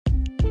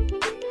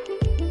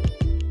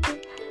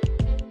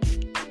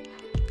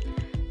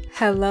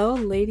Hello,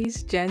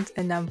 ladies, gents,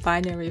 and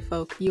non-binary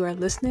folk. You are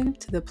listening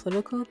to the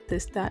Political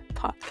This That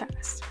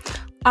podcast.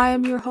 I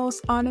am your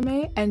host,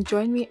 Anime, and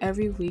join me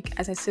every week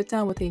as I sit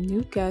down with a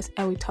new guest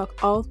and we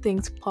talk all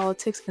things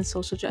politics and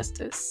social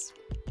justice.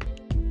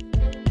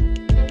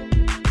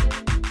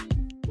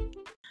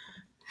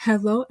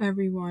 Hello,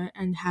 everyone,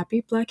 and happy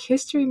Black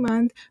History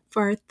Month.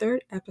 For our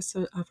third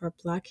episode of our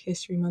Black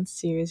History Month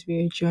series,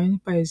 we are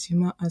joined by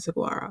Uzoma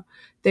Asagwara.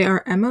 They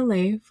are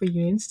MLA for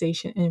Union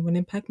Station in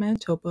Winnipeg,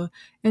 Manitoba,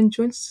 and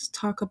joins us to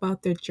talk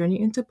about their journey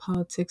into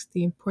politics,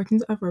 the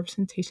importance of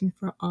representation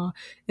for all,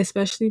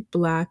 especially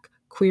Black,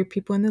 queer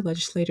people in the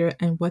legislature,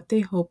 and what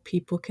they hope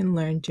people can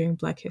learn during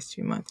Black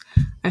History Month.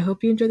 I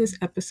hope you enjoy this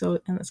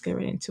episode, and let's get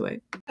right into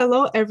it.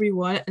 Hello,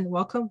 everyone, and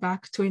welcome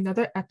back to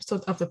another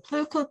episode of the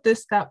Political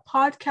This That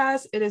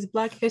podcast. It is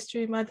Black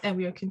History Month, and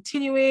we are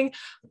continuing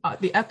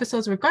the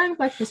episodes regarding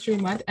Black History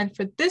Month. And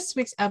for this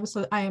week's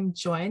episode, I am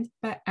joined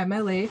by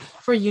MLA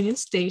for Union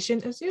Station,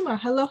 Uzoma.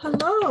 Hello.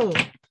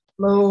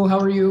 Hello, how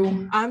are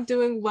you? I'm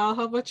doing well.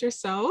 How about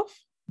yourself?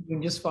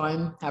 Doing just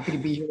fine. Happy to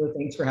be here.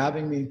 Thanks for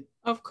having me.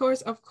 Of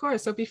course.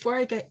 So before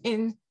I get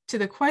into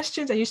the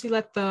questions, I usually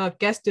let the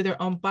guests do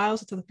their own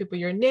bios, so tell the people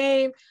your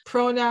name,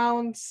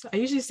 pronouns. I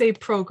usually say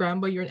program,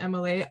 but you're an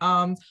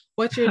MLA.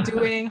 What you're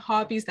doing,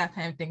 hobbies, that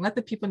kind of thing. Let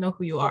the people know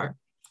who you are.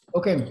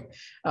 Okay.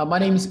 My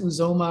name is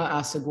Uzoma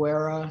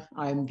Asagwara.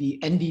 I'm the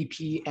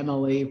NDP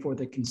MLA for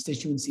the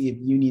constituency of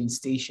Union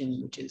Station,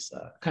 which is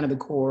kind of the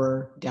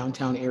core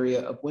downtown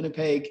area of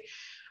Winnipeg.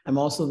 I'm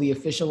also the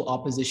official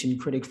opposition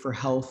critic for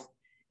health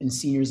and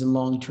seniors in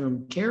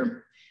long-term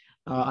care.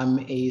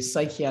 I'm a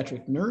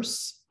psychiatric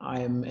nurse.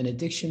 I'm an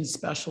addiction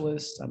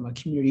specialist. I'm a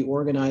community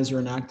organizer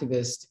and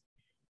activist.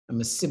 I'm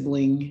a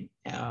sibling,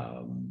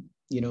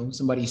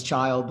 somebody's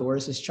child,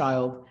 Doris's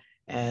child,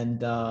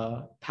 and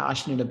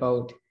passionate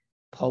about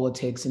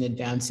politics and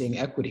advancing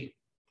equity.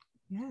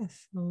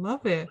 Yes, I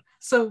love it.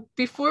 So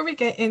before we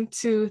get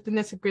into the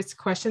nitty-gritty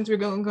questions, we're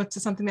going to go to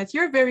something that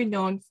you're very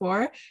known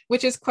for,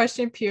 which is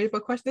question period.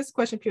 But this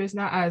question period is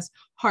not as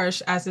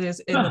harsh as it is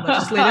in the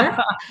legislature.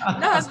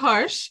 Not as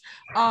harsh.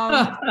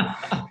 But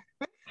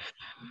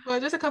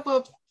just a couple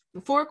of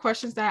 4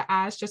 questions that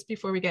I asked just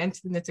before we get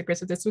into the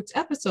nitty-gritty of this week's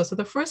episode. So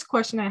the first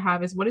question I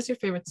have is, what is your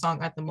favorite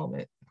song at the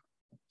moment?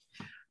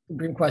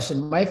 Great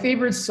question. My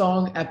favorite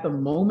song at the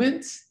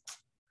moment,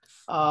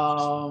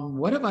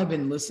 what have I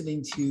been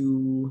listening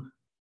to?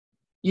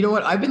 You know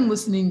what? I've been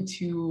listening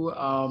to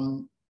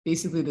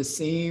basically the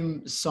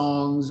same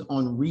songs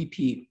on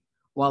repeat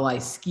while I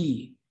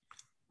ski.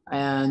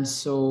 And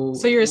so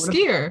you're a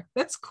skier.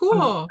 That's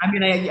cool.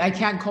 I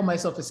can't call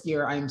myself a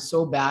skier. I'm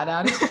so bad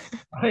at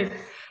it.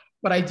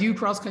 But I do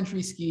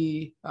cross-country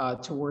ski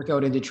to work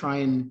out and to try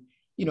and,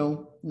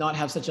 not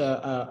have such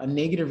a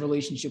negative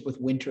relationship with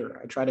winter.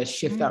 I try to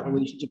shift that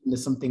relationship into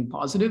something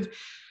positive.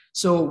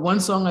 So one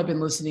song I've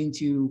been listening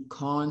to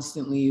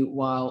constantly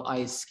while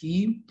I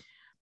ski,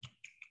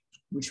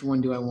 which one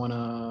do I want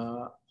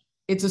to?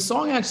 It's a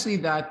song actually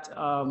that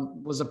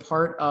was a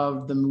part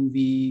of the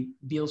movie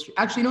Beale Street.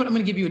 Actually, you know what? I'm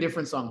going to give you a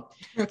different song.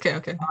 Okay.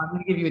 I'm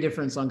going to give you a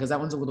different song because that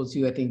one's a little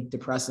too, I think,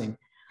 depressing,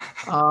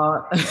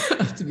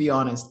 to be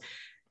honest.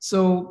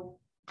 So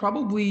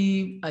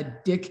probably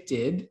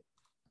Addicted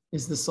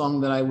is the song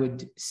that I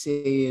would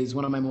say is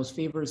one of my most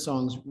favorite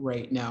songs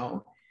right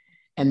now.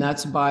 And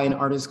that's by an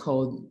artist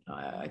called,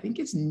 I think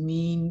it's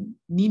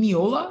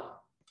Niniola.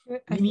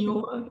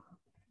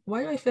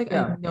 Why do I think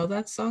I know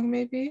that song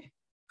maybe?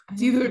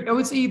 I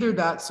would say either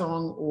that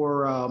song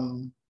or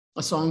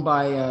a song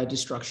by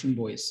Destruction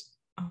Boys.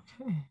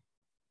 Okay.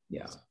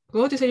 Yeah.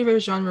 What would you say your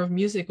favorite genre of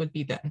music would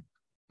be then?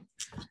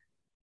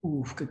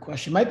 Ooh, good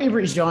question. My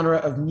favorite genre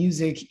of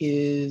music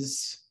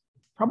is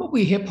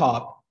probably hip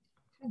hop.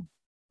 Okay.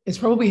 It's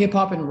probably hip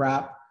hop and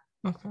rap.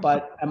 Okay.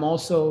 But I'm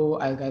also,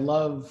 I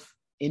love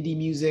indie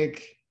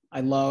music. I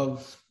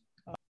love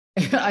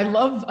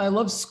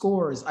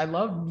scores. I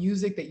love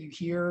music that you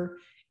hear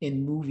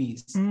in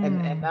movies.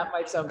 And that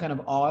might sound kind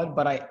of odd,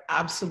 but I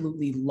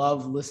absolutely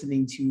love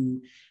listening to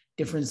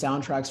different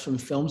soundtracks from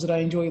films that I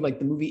enjoy. Like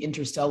the movie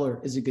Interstellar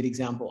is a good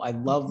example. I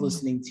love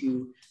listening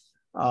to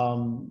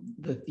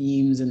the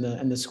themes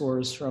and the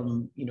scores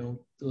from,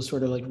 those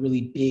sort of like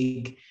really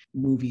big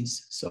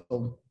movies.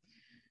 So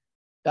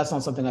that's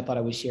not something I thought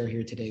I would share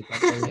here today, but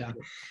yeah.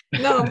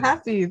 No, I'm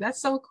happy. That's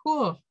so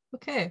cool.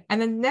 Okay.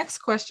 And the next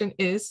question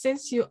is,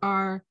 since you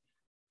are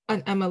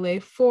an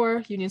MLA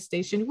for Union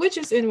Station, which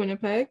is in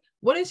Winnipeg,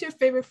 what is your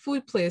favorite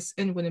food place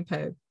in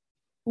Winnipeg?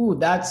 Ooh,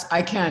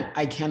 I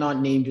cannot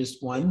name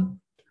just one.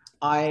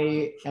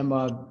 I am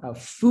a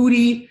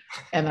foodie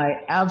and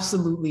I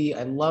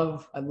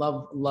love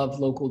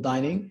local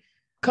dining.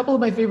 A couple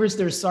of my favorites,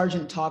 there's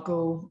Sergeant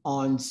Taco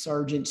on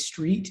Sergeant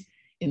Street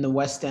in the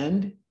West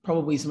End.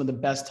 Probably some of the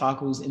best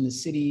tacos in the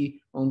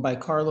city, owned by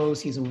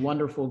Carlos. He's a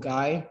wonderful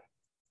guy.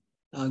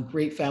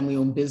 Great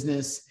family-owned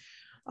business.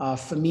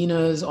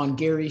 Famina's on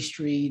Gary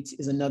Street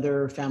is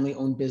another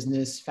family-owned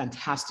business.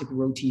 Fantastic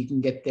roti you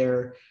can get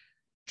there.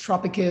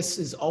 Tropicus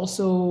is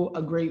also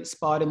a great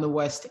spot in the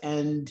West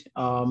End,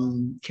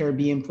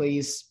 Caribbean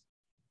place.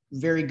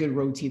 very good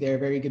roti there,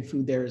 very good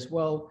food there as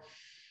well.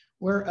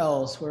 Where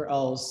else? Where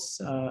else?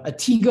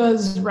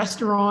 Atiga's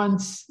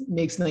restaurant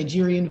makes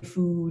Nigerian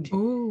food.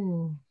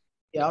 Ooh.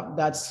 Yeah,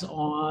 that's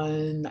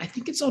on, I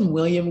think it's on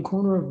William,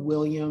 corner of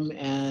William,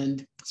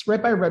 and it's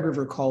right by Red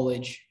River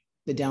College,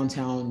 the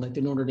downtown, like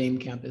the Notre Dame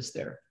campus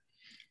there.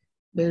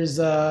 There's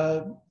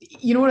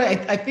you know what,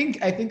 I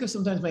think of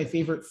sometimes my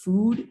favorite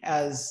food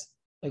as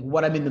like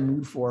what I'm in the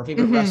mood for,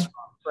 favorite Mm-hmm. restaurant,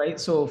 right?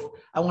 So if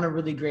I want a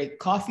really great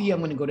coffee, I'm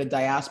going to go to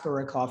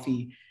Diaspora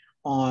Coffee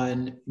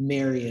on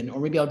Marion, or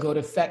maybe I'll go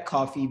to Fett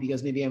Coffee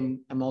because maybe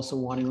I'm also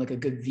wanting like a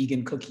good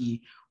vegan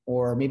cookie,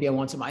 or maybe I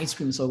want some ice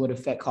cream, so I'll go to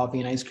Fett Coffee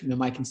and ice cream in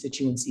my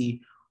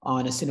constituency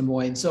on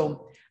Assiniboine.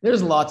 So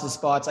there's lots of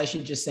spots. I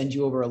should just send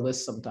you over a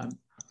list sometime.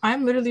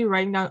 I'm literally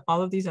writing down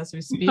all of these as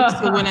we speak.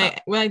 So when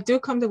I do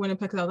come to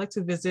Winnipeg, because I'd like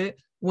to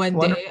visit one day,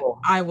 Wonderful.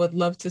 I would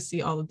love to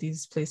see all of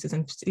these places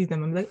and see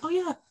them. I'm like, oh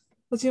yeah,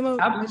 Uzoma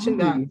mentioned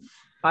that. Absolutely.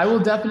 I will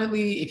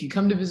definitely, if you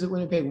come to visit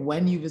Winnipeg,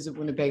 when you visit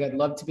Winnipeg, I'd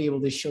love to be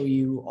able to show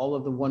you all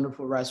of the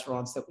wonderful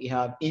restaurants that we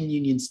have in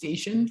Union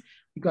Station.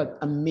 We've got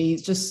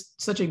amazing,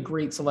 just such a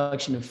great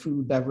selection of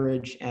food,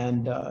 beverage,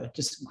 and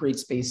just great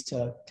space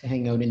to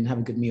hang out and have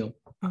a good meal.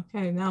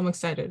 Okay, now I'm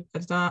excited.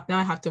 Now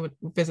I have to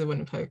visit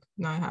Winnipeg.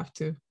 Now I have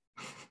to.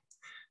 Uh,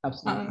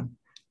 Absolutely.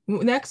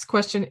 Next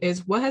question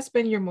is, what has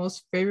been your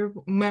most favorite,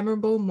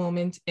 memorable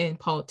moment in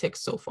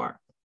politics so far?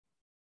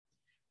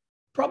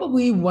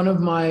 Probably one of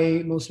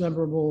my most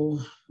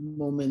memorable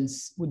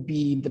moments would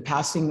be the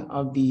passing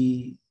of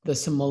the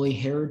Somali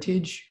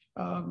Heritage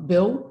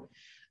Bill.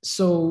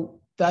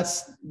 So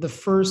that's the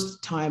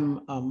first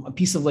time a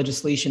piece of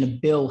legislation, a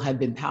bill, had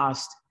been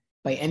passed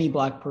by any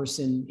Black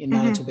person in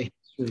Manitoba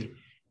history.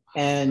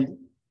 And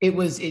it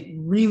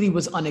really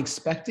was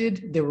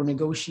unexpected. There were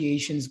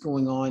negotiations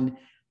going on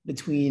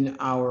between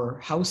our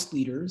House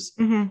leaders,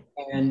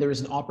 and there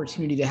was an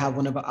opportunity to have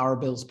one of our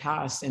bills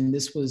passed. And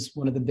this was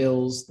one of the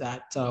bills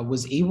that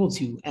was able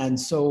to. And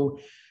so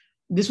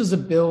this was a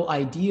bill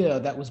idea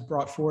that was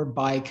brought forward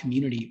by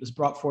community. It was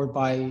brought forward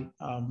by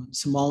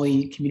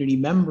Somali community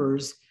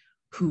members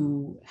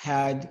who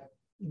had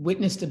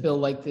witnessed a bill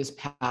like this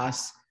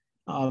pass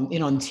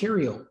in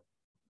Ontario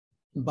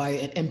by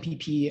an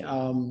MPP,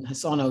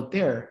 Hassan out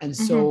there. And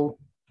so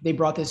they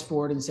brought this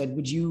forward and said,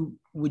 would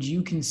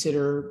you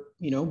consider,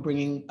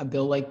 bringing a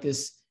bill like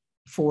this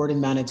forward in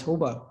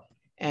Manitoba?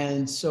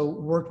 And so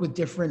worked with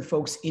different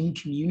folks in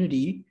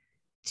community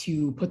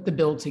to put the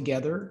bill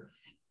together.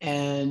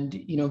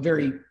 And,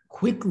 very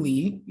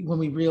quickly, when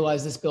we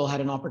realized this bill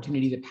had an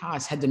opportunity to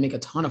pass, had to make a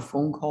ton of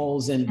phone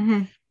calls.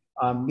 And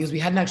because we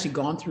hadn't actually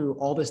gone through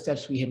all the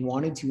steps we had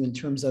wanted to in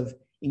terms of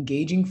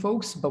engaging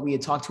folks, but we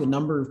had talked to a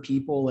number of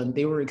people and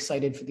they were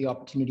excited for the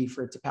opportunity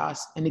for it to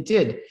pass, and it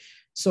did.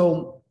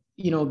 So,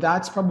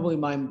 that's probably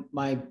one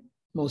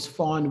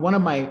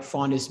of my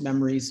fondest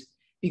memories,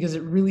 because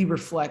it really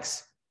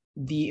reflects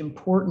the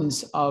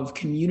importance of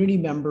community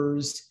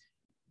members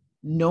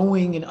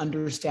knowing and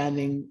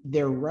understanding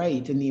their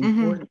right, and the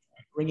importance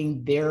of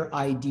bringing their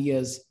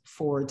ideas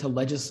forward to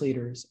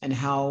legislators, and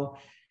how,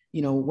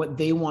 what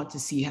they want to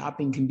see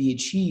happen can be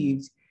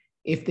achieved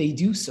if they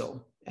do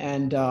so.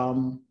 And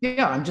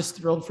I'm just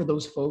thrilled for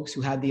those folks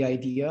who had the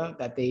idea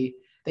that they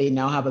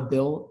now have a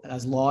bill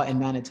as law in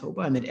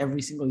Manitoba, and that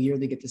every single year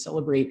they get to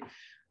celebrate,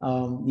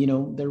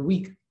 their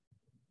week.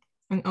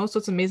 And also,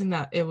 it's amazing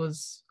that it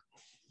was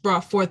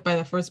brought forth by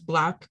the first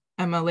Black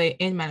MLA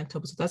in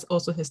Manitoba. So that's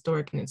also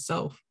historic in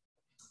itself.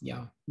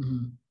 Yeah.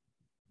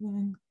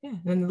 And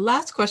the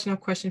last question of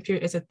question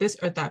period is a this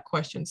or that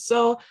question.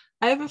 So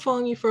I've been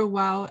following you for a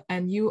while,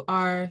 and you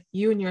and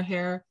your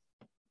hair,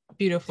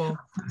 beautiful.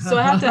 So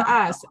I have to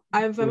ask,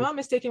 if I'm not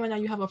mistaken, right now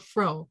you have a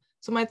fro.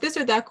 So my this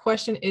or that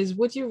question is,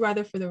 would you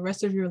rather for the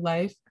rest of your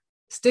life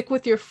stick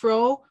with your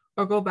fro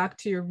or go back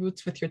to your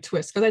roots with your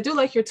twist? Because I do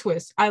like your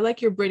twist. I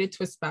like your braided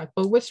twist back,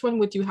 but which one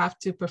would you have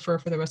to prefer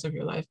for the rest of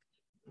your life?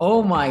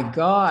 Oh my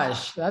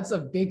gosh, that's a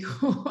big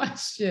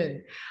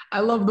question.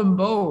 I love them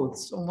both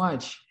so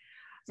much.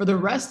 For the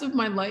rest of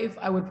my life,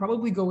 I would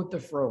probably go with the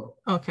fro.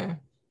 Okay.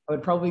 I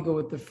would probably go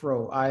with the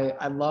fro.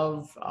 I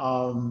love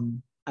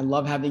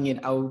having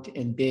it out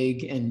and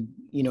big and,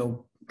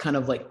 kind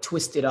of like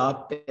twisted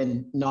up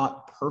and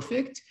not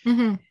perfect.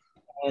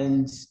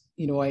 And,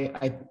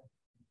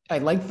 I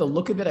like the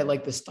look of it. I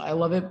like the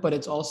style of it, but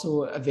it's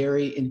also a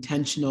very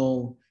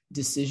intentional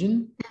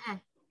decision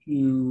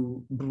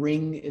to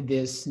bring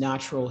this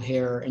natural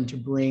hair and to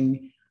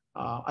bring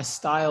a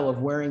style of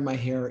wearing my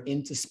hair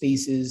into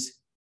spaces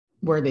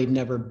where they've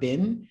never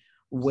been,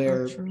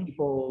 where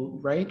people,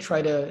 right,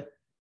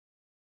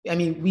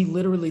 we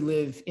literally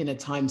live in a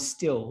time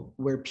still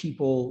where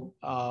people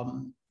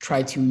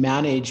try to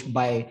manage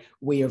by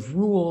way of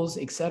rules,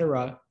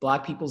 etc.,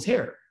 Black people's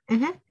hair,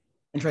 and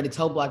try to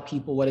tell Black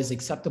people what is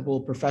acceptable,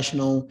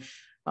 professional,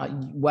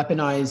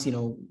 weaponize,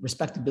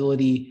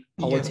 respectability,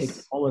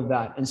 politics, all of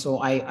that. And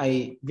so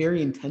I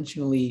very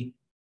intentionally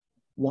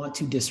want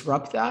to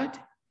disrupt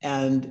that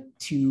and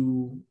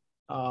to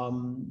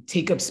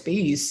take up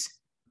space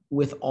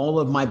with all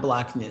of my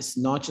Blackness,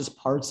 not just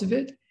parts of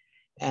it.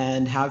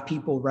 and have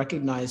people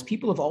recognize,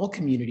 people of all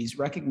communities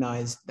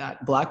recognize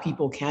that Black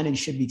people can and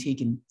should be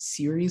taken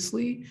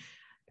seriously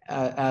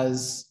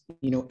as,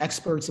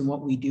 experts in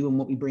what we do and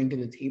what we bring to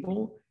the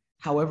table,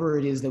 however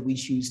it is that we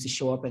choose to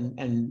show up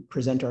and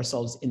present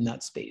ourselves in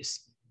that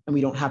space. And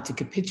we don't have to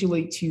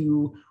capitulate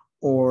to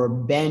or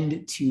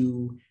bend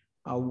to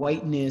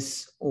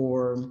whiteness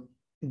or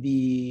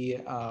the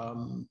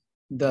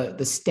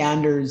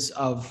standards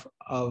of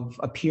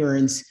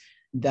appearance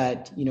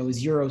that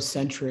is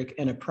Eurocentric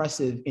and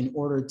oppressive in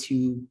order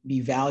to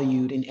be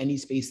valued in any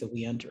space that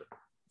we enter.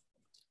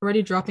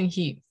 Already dropping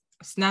heat.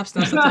 Snaps to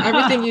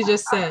everything you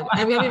just said.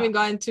 And we haven't even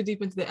gotten too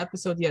deep into the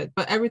episode yet,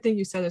 but everything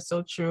you said is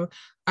so true.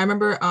 I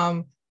remember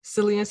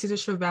Celia Caesar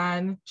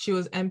Chauvin, she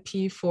was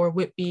MP for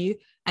Whitby,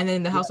 and then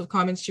in the House of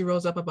Commons, she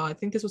rose up about, I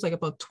think this was like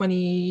about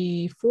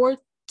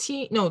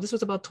 2014. No, this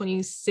was about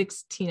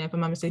 2016, if I'm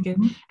not mistaken.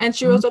 Mm-hmm. And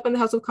she rose up in the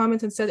House of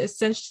Commons and said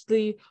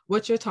essentially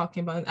what you're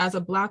talking about. And as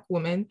a Black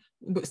woman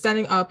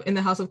standing up in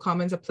the House of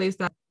Commons, a place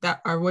that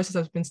our voices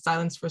have been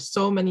silenced for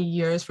so many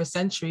years, for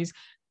centuries,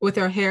 with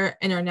our hair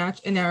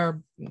and our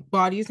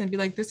bodies, and be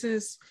like, this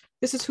is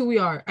who we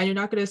are, and you're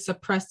not going to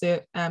suppress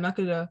it, and I'm not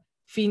going to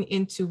feed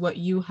into what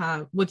you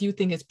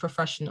think is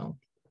professional.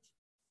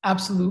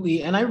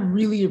 Absolutely. And I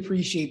really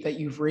appreciate that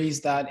you've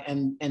raised that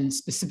and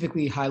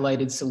specifically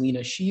highlighted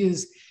Selena. She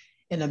is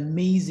an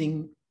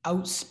amazing,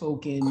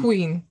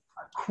 outspoken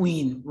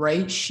queen,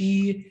 right?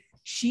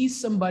 She's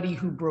somebody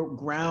who broke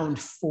ground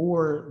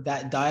for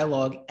that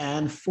dialogue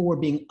and for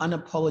being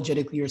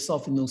unapologetically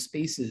yourself in those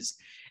spaces.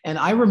 And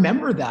I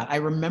remember that. I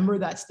remember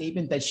that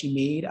statement that she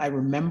made. I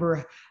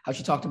remember how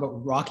she talked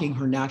about rocking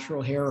her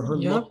natural hair or her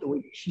look the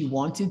way she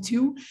wanted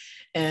to.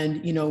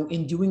 And,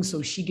 in doing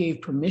so, she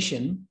gave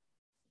permission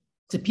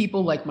to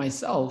people like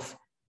myself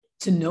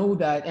to know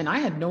that, and I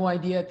had no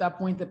idea at that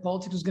point that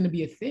politics was going to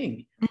be a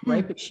thing,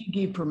 right? But she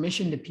gave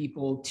permission to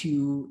people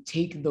to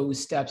take those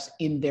steps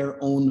in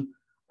their own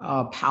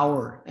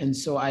power. And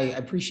so I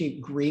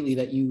appreciate greatly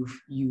that you've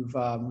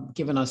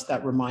given us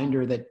that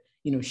reminder that,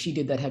 she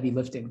did that heavy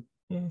lifting.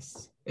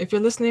 Yes. If you're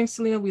listening,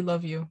 Selena, we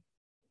love you.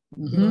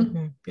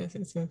 Mm-hmm. Yes,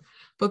 it's good.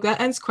 But that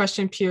ends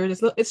question period.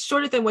 It's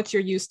shorter than what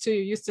you're used to.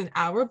 You're used to an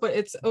hour, but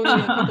it's only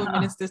a couple of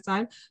minutes this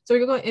time. So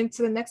we're going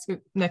into the next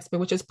bit,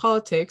 which is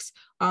politics.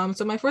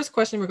 So my first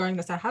question regarding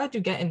this: how did you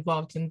get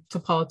involved into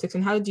politics,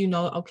 and how did you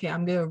know, okay,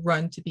 I'm going to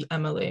run to be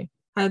MLA?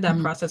 How did that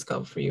process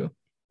go for you?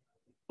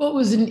 Well, it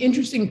was an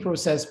interesting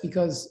process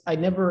because I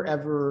never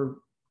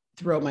ever,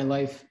 throughout my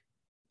life,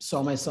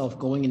 saw myself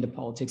going into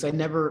politics. I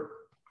never,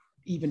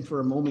 even for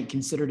a moment,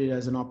 considered it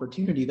as an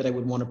opportunity that I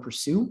would want to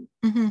pursue,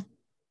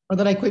 or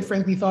that I quite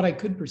frankly thought I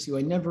could pursue.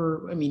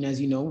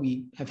 As you know,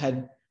 we have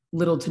had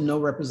little to no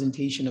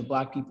representation of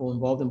Black people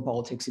involved in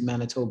politics in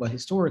Manitoba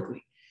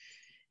historically.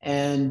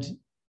 And,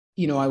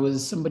 I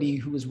was somebody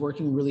who was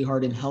working really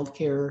hard in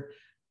healthcare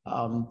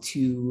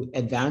to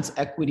advance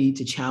equity,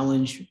 to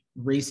challenge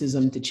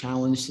racism, to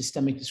challenge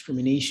systemic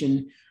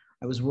discrimination.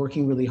 I was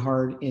working really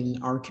hard in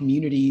our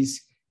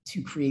communities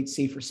to create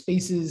safer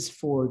spaces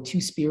for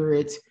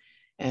Two-Spirit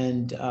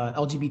and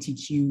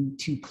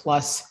LGBTQ2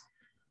 plus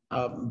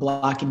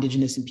Black,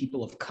 Indigenous, and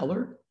people of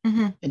color,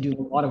 and doing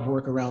a lot of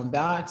work around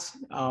that.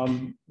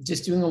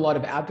 Just doing a lot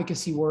of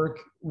advocacy work,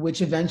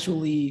 which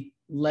eventually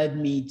led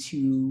me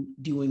to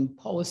doing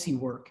policy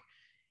work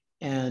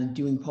and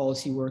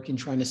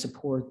trying to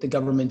support the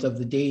government of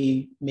the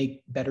day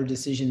make better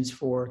decisions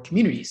for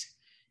communities.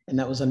 And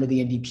that was under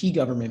the NDP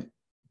government.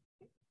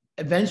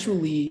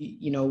 Eventually,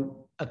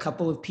 a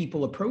couple of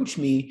people approached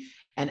me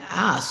and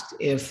asked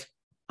if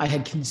I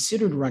had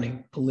considered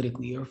running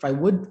politically, or if I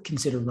would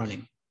consider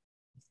running.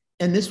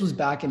 And this was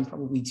back in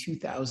probably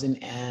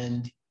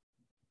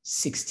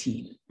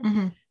 2016.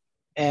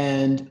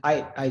 And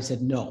I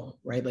said no,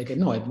 right? Like,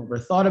 no, I've never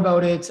thought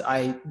about it.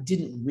 I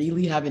didn't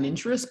really have an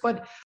interest,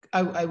 but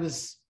I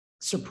was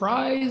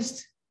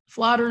surprised,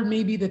 flattered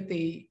maybe that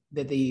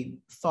they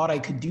thought I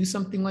could do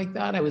something like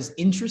that. I was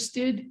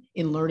interested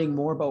in learning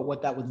more about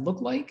what that would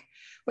look like,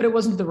 but it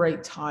wasn't the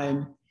right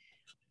time.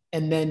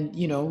 And then,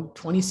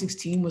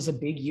 2016 was a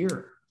big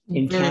year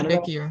in Canada,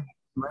 big year.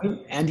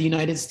 Right? And the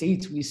United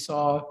States. We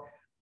saw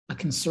a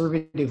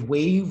conservative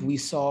wave. We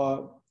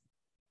saw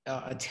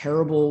a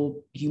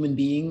terrible human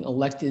being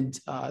elected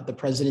the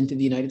president of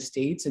the United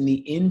States, and the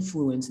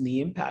influence and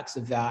the impacts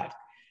of that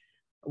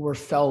were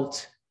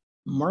felt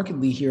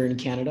markedly here in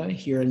Canada,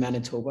 here in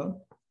Manitoba.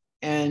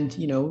 And,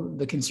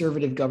 the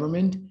conservative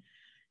government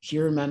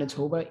here in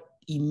Manitoba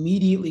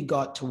immediately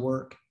got to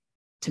work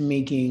to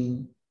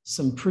making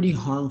some pretty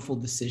harmful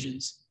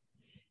decisions,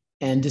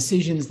 and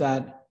decisions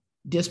that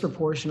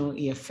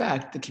disproportionately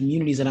affect the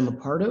communities that I'm a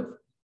part of,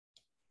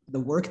 the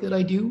work that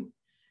I do,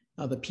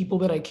 the people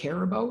that I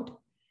care about.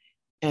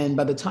 And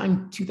by the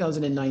time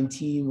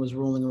 2019 was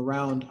rolling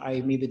around,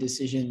 I made the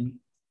decision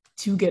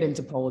to get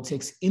into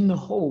politics in the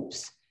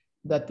hopes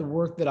that the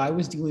work that I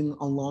was doing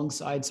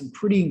alongside some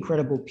pretty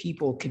incredible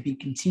people could be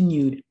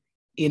continued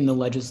in the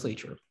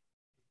legislature.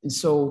 And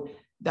so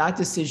that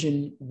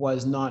decision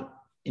was not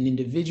an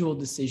individual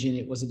decision.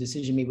 It was a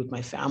decision made with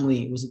my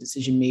family. It was a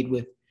decision made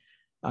with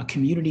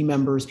community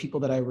members, people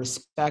that I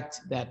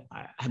respect, that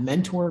have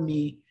mentored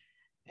me.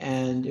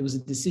 And it was a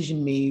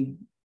decision made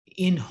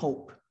in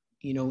hope,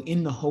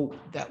 in the hope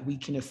that we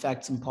can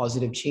affect some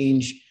positive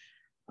change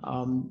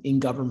in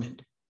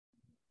government.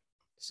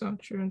 So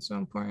true and so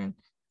important.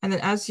 And then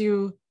as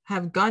you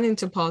have gone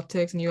into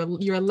politics and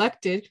you're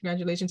elected,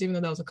 congratulations, even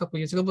though that was a couple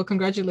years ago, but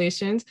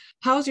congratulations.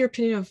 How's your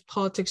opinion of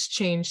politics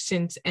changed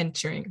since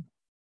entering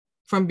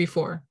from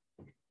before?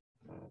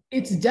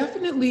 It's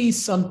definitely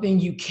something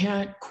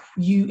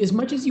you as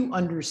much as you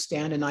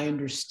understand, and I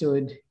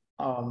understood,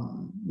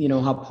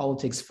 how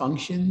politics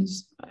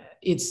functions,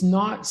 it's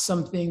not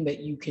something that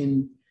you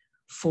can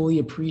fully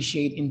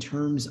appreciate in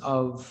terms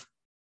of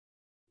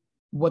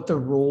what the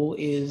role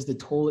is, the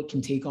toll it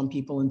can take on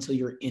people until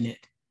you're in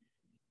it.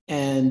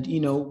 And,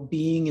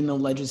 being in the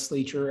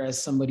legislature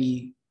as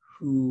somebody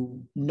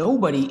who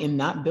nobody in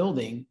that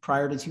building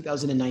prior to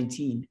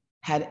 2019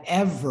 had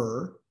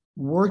ever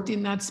worked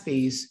in that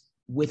space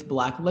with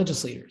Black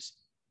legislators,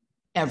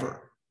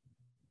 ever,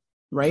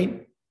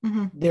 right?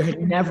 Mm-hmm. There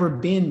had never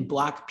been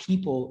Black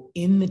people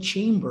in the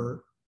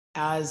chamber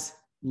as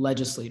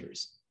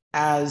legislators,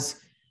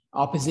 as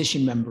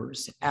opposition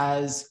members,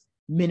 as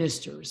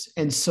ministers.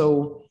 And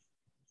so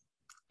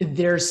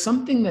there's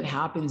something that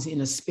happens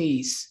in a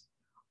space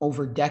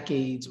over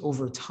decades,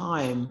 over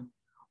time,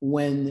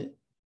 when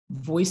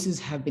voices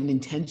have been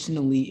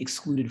intentionally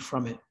excluded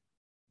from it.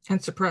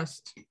 And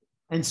suppressed.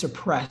 And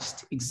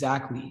suppressed,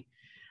 exactly.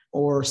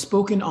 Or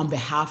spoken on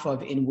behalf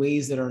of in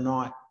ways that are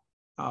not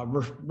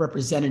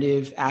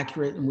representative,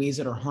 accurate, in ways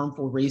that are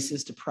harmful,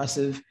 racist,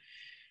 oppressive.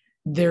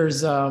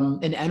 There's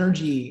an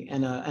energy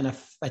and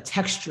a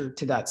texture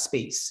to that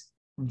space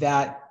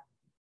that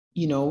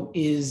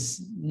is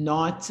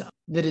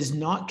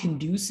not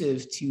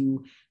conducive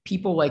to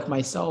people like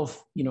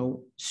myself,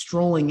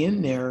 strolling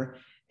in there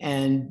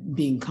and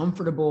being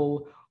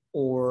comfortable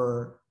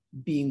or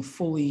being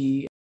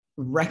fully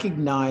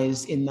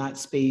recognized in that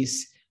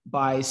space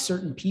by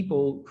certain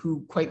people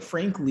who, quite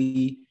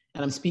frankly,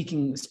 and I'm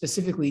speaking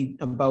specifically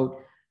about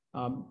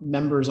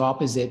members on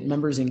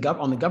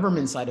the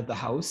government side of the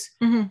house,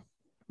 mm-hmm.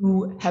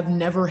 who have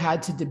never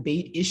had to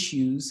debate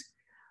issues,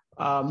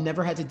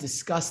 never had to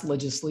discuss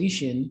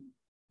legislation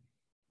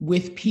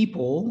with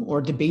people or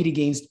debate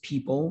against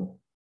people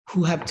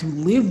who have to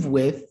live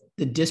with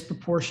the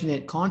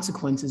disproportionate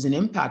consequences and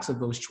impacts of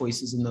those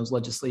choices and those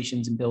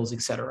legislations and bills,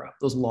 et cetera,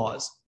 those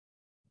laws.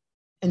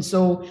 And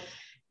so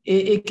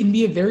it can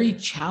be a very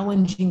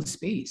challenging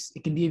space.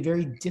 It can be a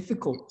very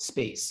difficult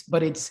space,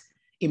 but it's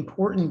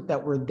important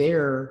that we're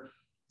there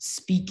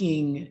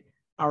speaking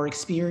our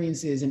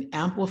experiences and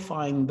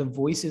amplifying the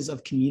voices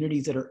of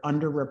communities that are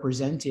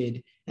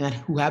underrepresented and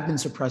who have been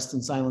suppressed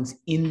in silence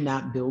in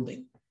that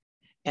building.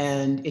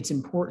 And it's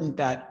important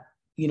that,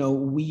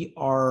 we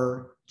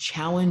are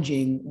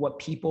challenging what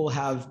people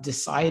have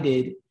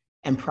decided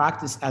and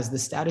practiced as the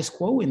status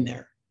quo in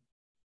there.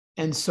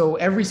 And so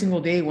every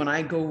single day when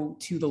I go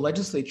to the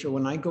legislature,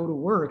 when I go to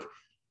work,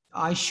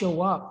 I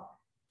show up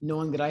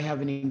knowing that I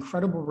have an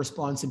incredible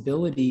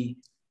responsibility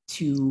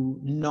to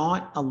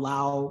not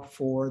allow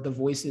for the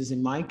voices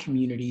in my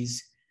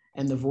communities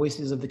and the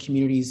voices of the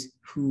communities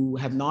who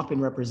have not been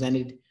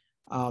represented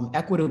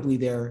equitably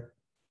there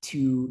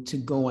to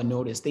go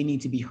unnoticed. They need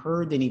to be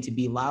heard, they need to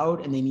be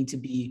loud, and they need to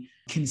be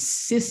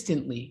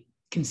consistently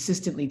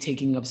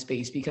taking up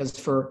space, because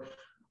for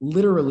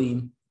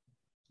literally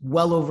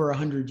well over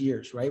 100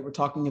 years, right? We're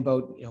talking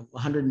about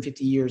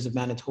 150 years of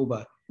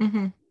Manitoba.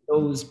 Mm-hmm.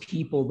 Those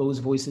people, those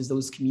voices,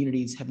 those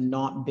communities have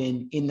not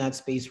been in that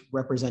space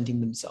representing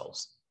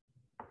themselves.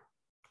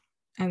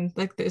 And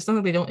it's not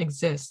that they don't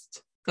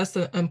exist. That's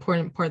the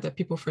important part that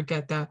people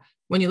forget, that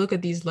when you look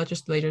at these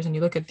legislators and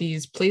you look at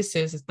these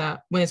places, is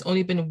that when it's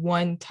only been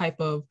one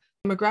type of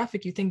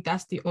demographic, you think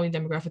that's the only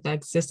demographic that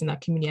exists in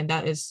that community. And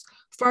that is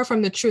far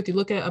from the truth. You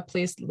look at a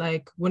place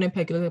like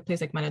Winnipeg, you look at a place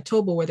like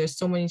Manitoba, where there's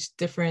so many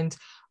different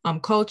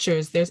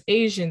cultures. There's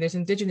Asian, there's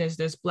Indigenous,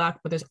 there's Black,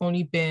 but there's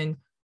only been,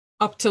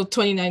 up till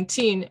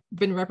 2019,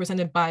 been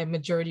represented by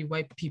majority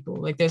white people.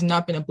 Like there's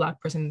not been a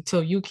Black person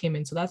until you came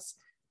in. So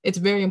it's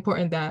very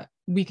important that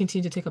we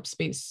continue to take up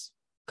space,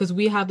 because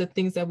we have the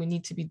things that we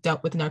need to be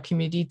dealt with in our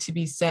community to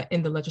be set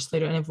in the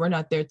legislature. And if we're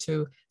not there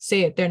to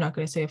say it, they're not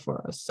going to say it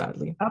for us,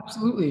 sadly.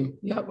 Absolutely.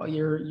 Yeah, well,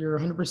 you're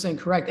 100%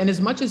 correct. And as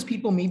much as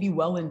people may be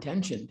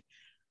well-intentioned,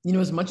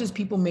 as much as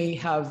people may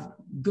have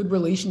good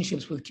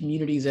relationships with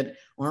communities that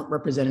aren't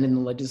represented in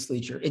the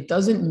legislature, it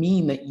doesn't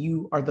mean that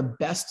you are the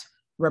best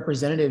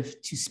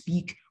representative to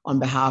speak on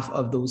behalf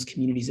of those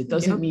communities. It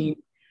doesn't mean,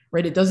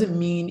 right? It doesn't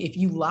mean if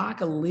you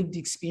lack a lived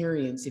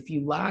experience, if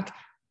you lack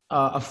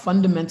a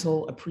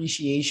fundamental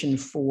appreciation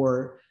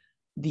for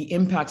the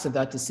impacts of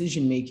that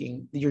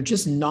decision-making, you're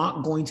just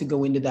not going to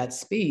go into that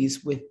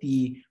space with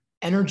the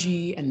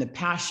energy and the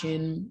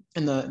passion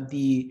and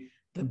the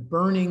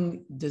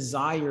burning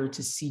desire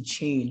to see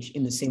change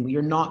in the same way.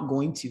 You're not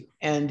going to.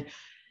 And,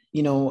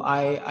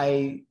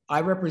 I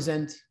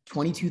represent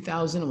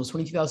 22,000, almost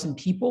 22,000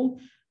 people.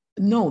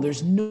 No,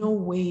 there's no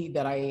way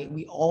that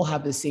we all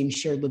have the same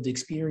shared lived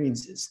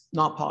experiences.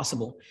 Not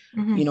possible,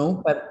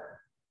 Mm-hmm. but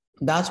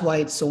that's why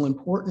it's so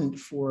important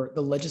for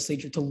the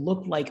legislature to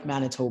look like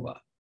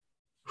Manitoba.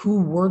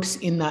 Who works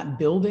in that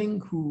building,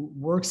 who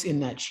works in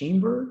that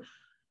chamber,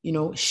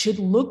 should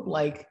look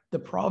like the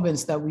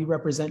province that we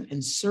represent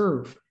and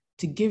serve,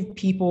 to give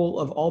people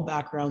of all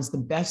backgrounds the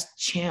best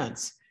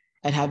chance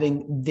at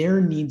having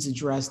their needs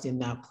addressed in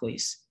that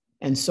place.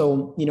 And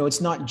so,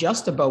 it's not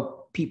just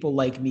about people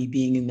like me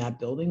being in that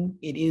building.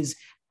 It is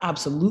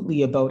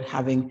absolutely about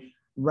having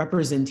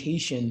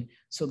representation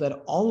so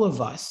that all of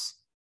us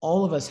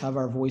have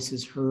our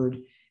voices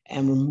heard,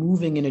 and we're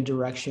moving in a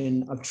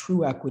direction of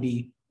true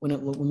equity when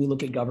we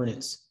look at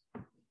governance.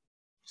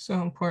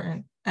 So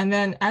important. And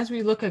then as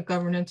we look at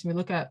governance and we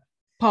look at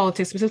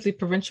politics, specifically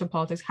provincial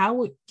politics,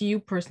 how do you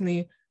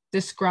personally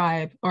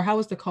describe, or how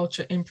is the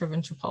culture in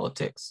provincial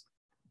politics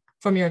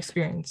from your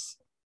experience?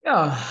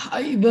 Yeah,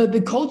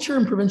 the culture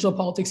in provincial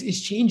politics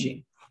is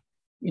changing.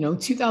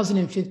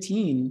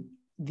 2015,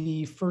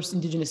 the first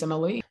Indigenous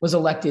MLA was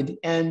elected,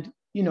 and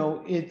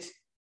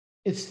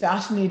it's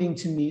fascinating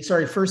to me.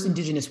 Sorry, first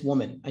Indigenous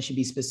woman, I should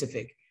be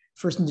specific.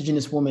 First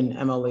Indigenous woman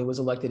MLA was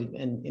elected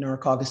in our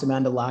caucus,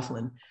 Amanda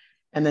Laughlin.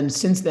 And then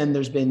since then,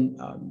 there's been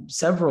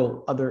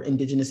several other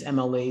Indigenous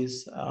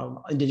MLAs,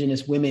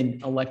 Indigenous women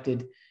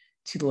elected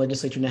to the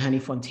legislature: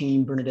 Nahanni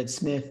Fontaine, Bernadette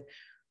Smith.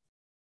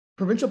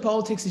 Provincial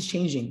politics is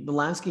changing. The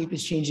landscape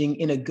is changing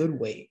in a good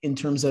way in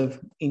terms of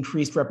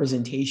increased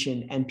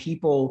representation and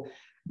people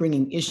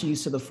bringing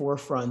issues to the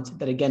forefront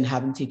that, again,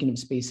 haven't taken up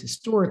space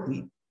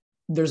historically.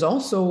 There's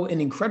also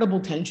an incredible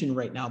tension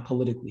right now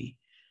politically.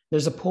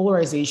 There's a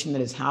polarization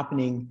that is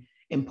happening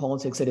in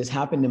politics, that has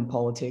happened in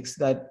politics,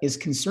 that is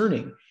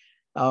concerning.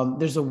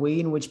 There's a way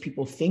in which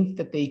people think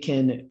that they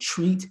can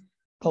treat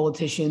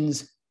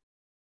politicians,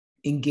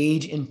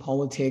 engage in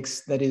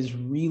politics, that is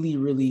really,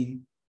 really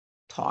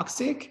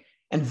toxic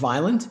and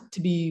violent, to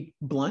be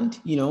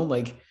blunt.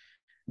 Like,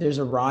 there's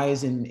a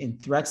rise in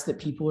threats that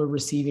people are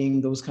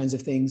receiving, those kinds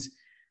of things.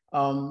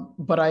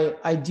 But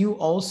I do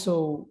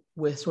also,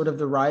 with sort of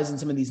the rise in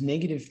some of these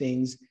negative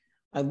things,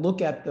 I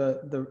look at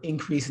the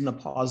increase in the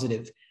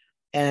positive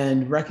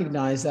and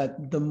recognize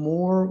that the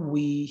more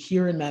we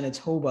here in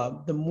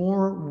Manitoba, the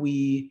more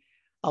we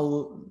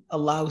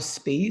allow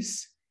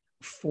space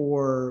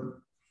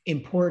for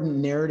important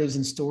narratives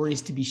and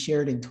stories to be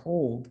shared and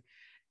told.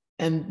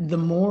 And the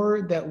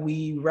more that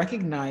we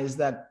recognize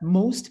that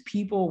most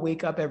people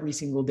wake up every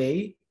single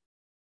day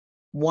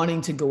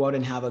wanting to go out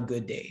and have a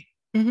good day.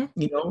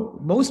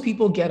 Mm-hmm. Most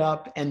people get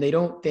up and they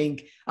don't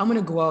think, I'm going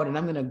to go out and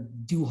I'm going to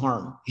do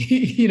harm.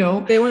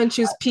 They want to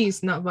choose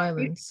peace, not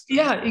violence.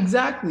 Yeah,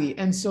 exactly.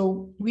 And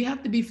so we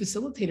have to be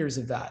facilitators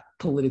of that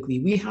politically.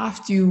 We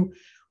have to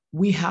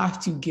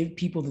give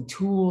people the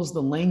tools,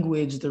 the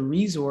language, the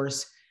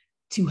resource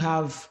to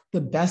have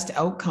the best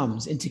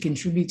outcomes and to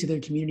contribute to their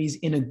communities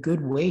in a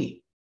good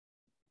way.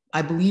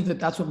 I believe that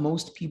that's what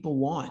most people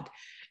want.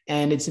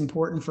 And it's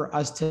important for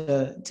us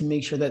to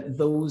make sure that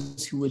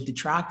those who would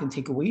detract and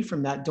take away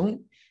from that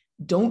don't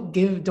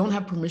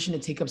have permission to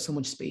take up so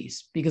much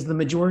space, because the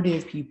majority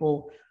of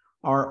people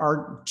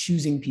are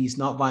choosing peace,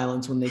 not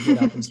violence, when they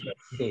get up and start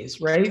their days,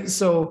 right?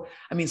 So,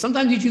 I mean,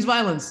 sometimes you choose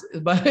violence,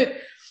 but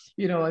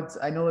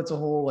I know it's a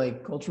whole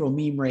like cultural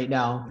meme right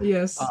now.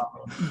 Yes.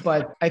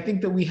 But I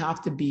think that we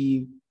have to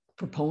be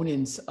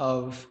proponents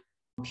of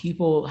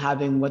people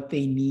having what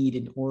they need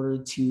in order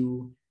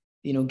to,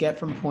 get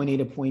from point A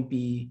to point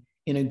B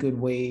in a good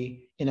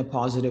way, in a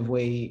positive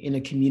way, in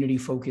a community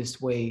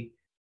focused way.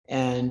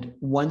 And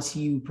once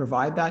you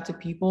provide that to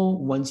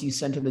people, once you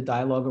center the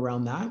dialogue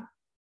around that,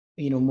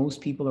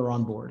 most people are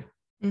on board.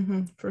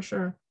 Mm-hmm, for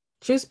sure.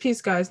 Choose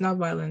peace, guys, not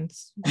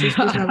violence. Choose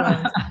peace, not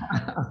violence.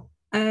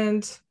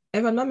 And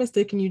if I'm not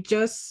mistaken, you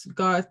just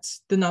got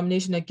the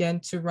nomination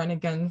again to run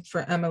again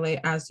for MLA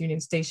as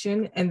Union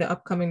Station in the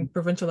upcoming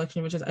provincial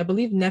election, which is, I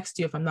believe, next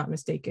year, if I'm not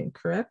mistaken,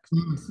 correct?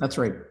 That's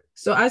right.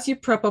 So as you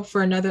prep up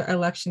for another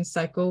election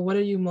cycle, what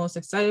are you most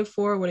excited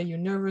for? What are you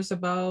nervous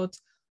about?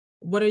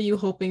 What are you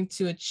hoping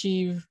to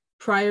achieve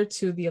prior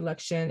to the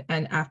election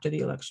and after the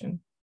election?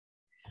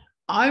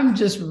 I'm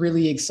just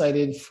really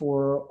excited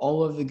for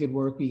all of the good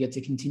work we get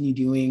to continue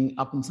doing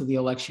up until the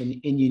election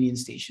in Union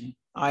Station.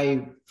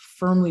 I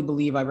firmly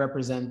believe I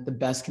represent the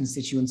best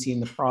constituency in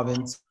the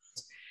province.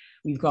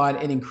 We've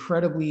got an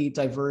incredibly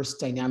diverse,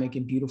 dynamic,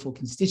 and beautiful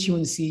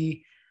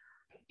constituency.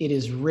 It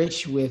is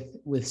rich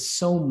with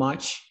so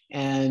much.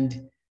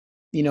 And,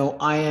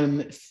 I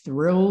am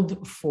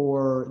thrilled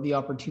for the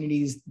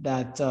opportunities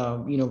that,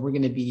 we're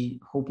going to be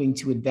hoping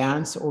to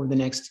advance over the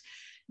next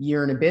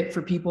year and a bit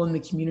for people in the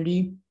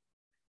community,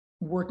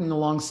 working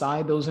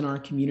alongside those in our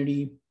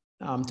community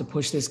to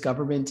push this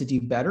government to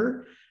do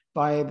better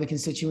by the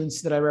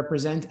constituents that I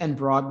represent, and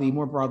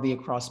more broadly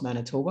across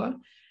Manitoba,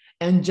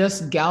 and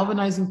just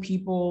galvanizing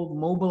people,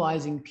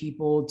 mobilizing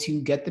people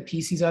to get the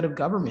pieces out of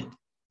government.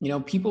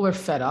 People are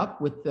fed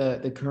up with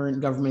the current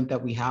government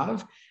that we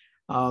have.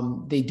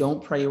 They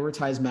don't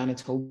prioritize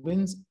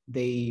Manitobans.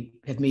 They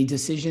have made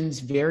decisions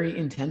very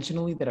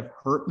intentionally that have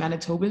hurt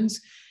Manitobans.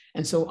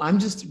 And so I'm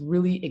just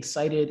really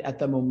excited at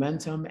the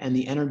momentum and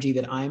the energy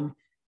that I'm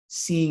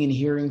seeing and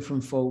hearing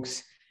from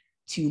folks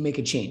to make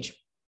a change,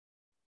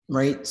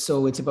 right?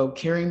 So it's about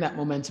carrying that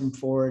momentum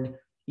forward,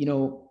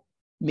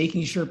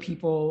 making sure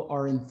people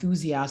are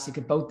enthusiastic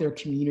about their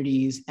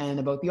communities and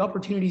about the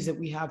opportunities that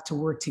we have to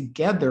work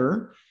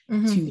together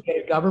to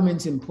get a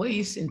government in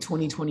place in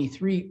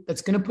 2023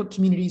 that's going to put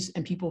communities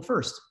and people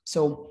first.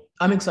 So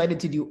I'm excited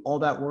to do all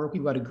that work.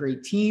 We've got a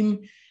great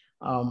team.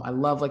 I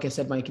love, like I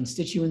said, my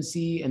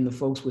constituency and the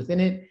folks within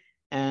it.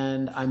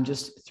 And I'm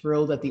just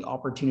thrilled at the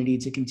opportunity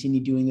to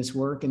continue doing this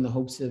work in the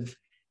hopes of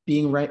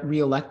being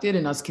re-elected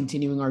and us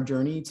continuing our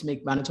journey to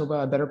make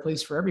Manitoba a better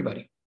place for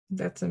everybody.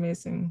 That's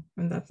amazing.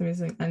 And that's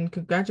amazing. And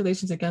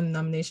congratulations again on the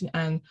nomination.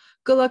 And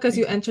good luck as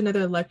you enter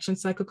another election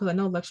cycle, because I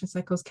know election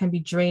cycles can be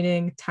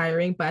draining,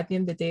 tiring, but at the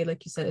end of the day,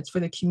 like you said, it's for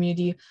the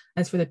community and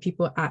it's for the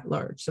people at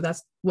large. So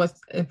that's what's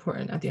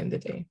important at the end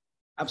of the day.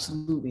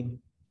 Absolutely.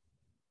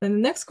 And the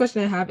next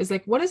question I have is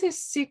like, what is a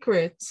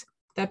secret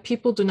that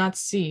people do not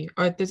see?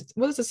 Or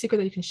what is a secret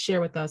that you can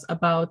share with us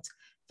about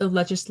the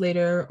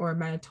legislator or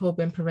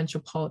Manitoban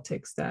provincial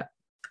politics that,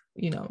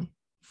 you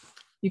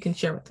can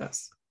share with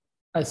us?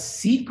 A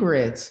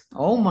secret?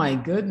 Oh my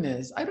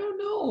goodness. I don't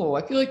know.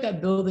 I feel like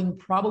that building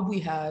probably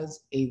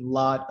has a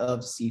lot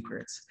of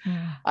secrets.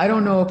 I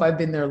don't know if I've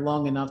been there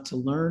long enough to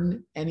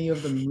learn any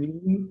of them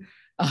really.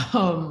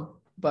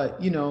 But,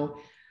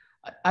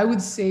 I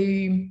would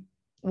say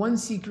one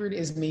secret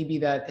is maybe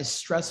that as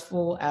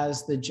stressful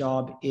as the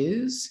job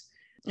is,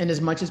 and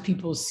as much as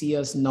people see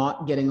us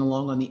not getting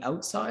along on the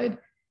outside,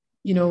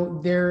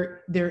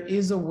 there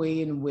is a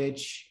way in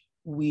which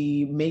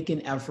we make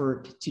an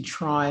effort to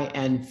try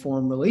and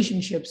form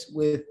relationships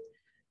with,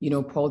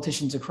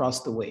 politicians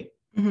across the way,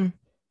 and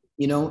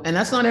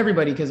that's not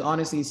everybody, because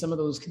honestly, some of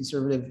those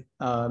conservative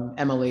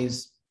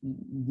MLAs,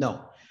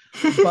 no,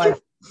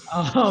 but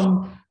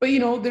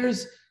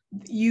there's,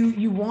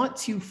 you want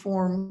to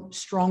form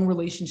strong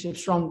relationships,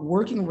 strong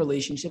working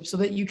relationships, so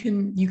that you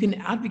can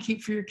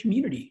advocate for your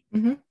community,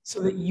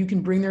 so that you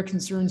can bring their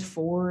concerns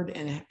forward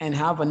and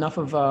have enough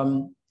of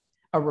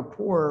a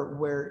rapport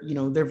where,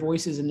 their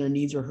voices and their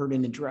needs are heard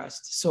and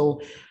addressed.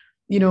 So,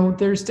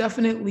 there's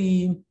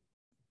definitely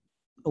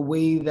a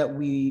way that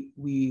we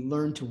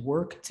learn to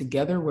work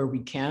together where we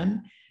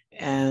can.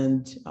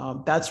 And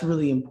that's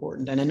really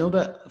important. And I know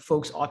that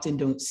folks often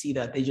don't see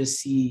that. They just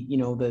see,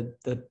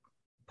 the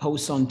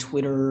posts on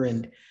Twitter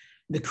and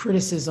the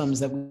criticisms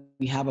that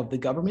we have of the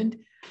government.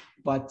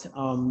 But,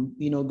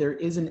 there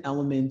is an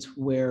element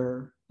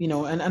where,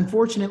 and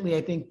unfortunately,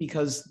 I think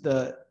because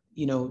the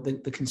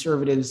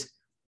Conservatives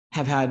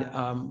have had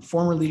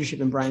former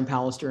leadership in Brian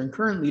Pallister and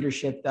current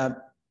leadership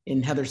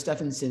in Heather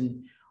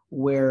Stephenson,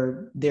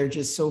 where they're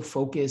just so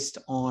focused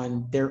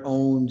on their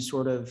own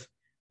sort of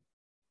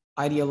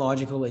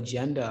ideological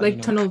agenda. Like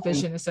tunnel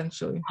vision,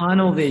 essentially.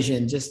 Tunnel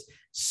vision, just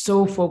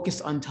so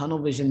focused on tunnel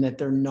vision that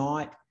they're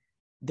not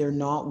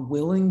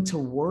willing to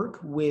work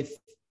with,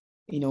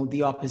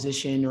 the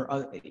opposition or,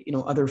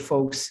 other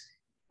folks,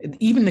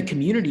 even the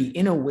community,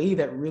 in a way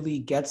that really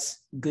gets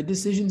good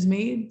decisions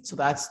made. So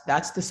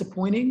that's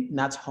disappointing and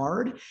that's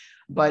hard.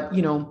 But,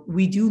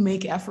 we do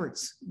make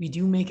efforts. We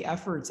do make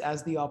efforts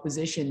as the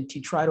opposition to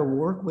try to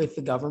work with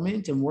the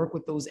government and work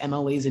with those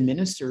MLAs and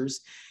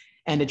ministers,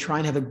 and to try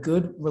and have a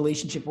good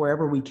relationship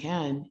wherever we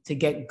can to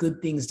get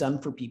good things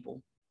done for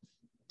people.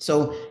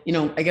 So,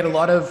 I get a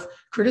lot of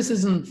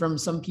criticism from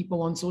some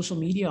people on social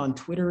media, on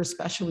Twitter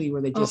especially,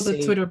 where they just say,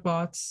 Twitter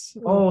bots.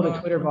 The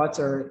Twitter bots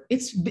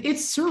it's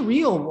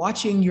surreal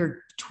watching your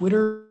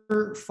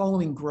Twitter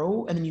following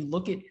grow. And then you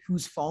look at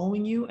who's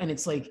following you and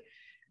it's like,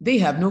 they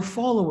have no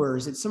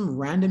followers. It's some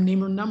random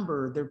name or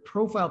number. Their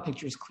profile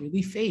picture is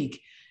clearly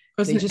fake.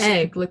 It's an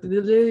egg. Like, they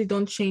literally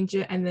don't change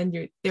it. And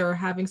then they're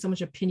having so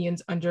much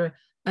opinions under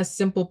a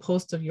simple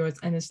post of yours.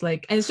 And it's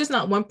like, and it's just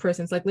not one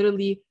person. It's like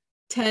literally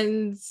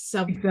tens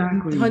of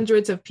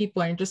hundreds of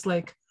people, and just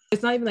like,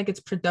 it's not even like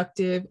it's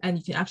productive and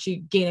you can actually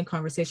gain a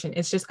conversation.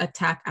 It's just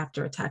attack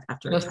after attack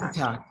after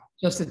attack.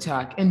 Just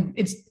attack. And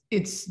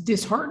it's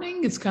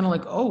disheartening. It's kind of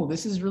like, oh,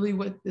 this is really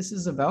what this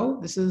is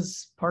about. This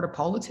is part of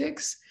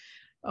politics.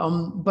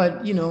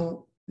 But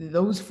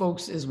those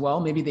folks as well,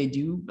 maybe they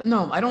do, but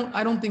no, I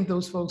don't think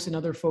those folks and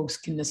other folks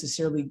can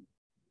necessarily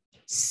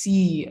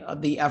see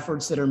the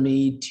efforts that are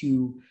made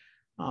to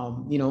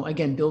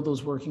again, build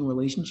those working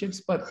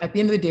relationships. But at the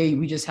end of the day,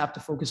 we just have to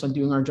focus on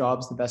doing our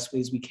jobs the best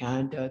ways we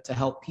can to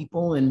help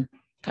people, and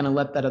kind of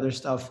let that other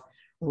stuff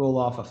roll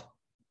off of.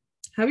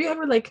 Have you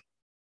ever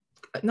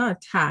not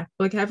attacked,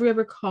 but have you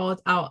ever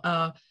called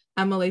out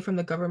MLA from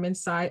the government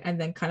side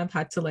and then kind of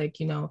had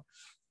to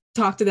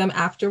talk to them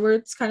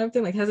afterwards, kind of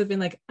thing? Like, has it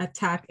been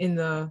attack in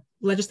the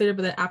legislature,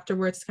 but then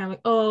afterwards it's kind of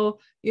oh,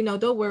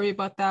 don't worry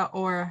about that?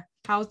 Or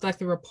how's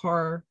the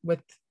rapport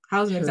with,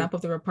 how's an example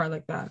of the rapport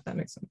like that? That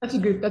makes sense.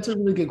 That's a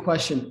really good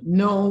question.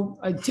 No,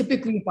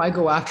 typically if I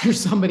go after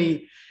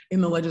somebody in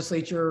the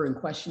legislature in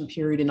question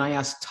period and I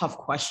ask tough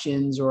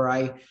questions, or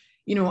I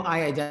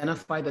I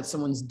identify that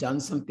someone's done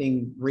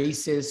something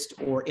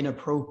racist or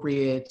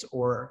inappropriate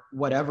or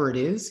whatever it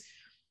is,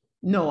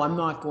 no, I'm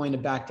not going to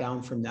back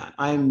down from that.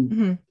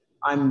 I'm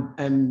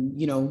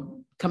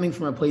coming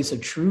from a place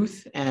of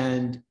truth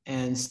and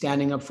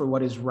standing up for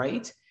what is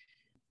right.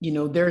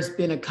 There's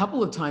been a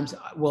couple of times,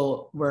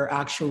 where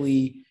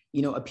actually,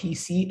 a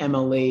PC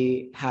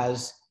MLA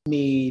has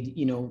made,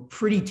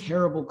 pretty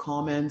terrible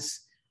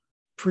comments,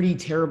 pretty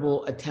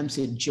terrible attempts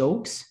at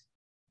jokes,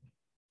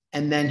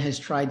 and then has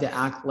tried to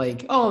act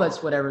like, oh,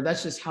 that's whatever.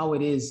 That's just how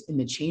it is in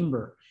the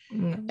chamber.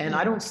 And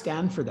I don't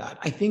stand for that.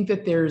 I think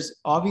that there's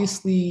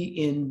obviously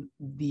in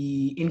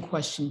the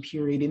in-question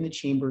period in the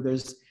chamber,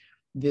 there's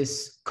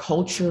this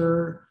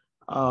culture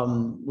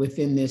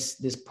within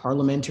this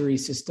parliamentary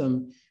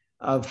system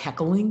of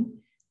heckling,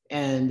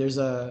 and there's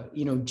a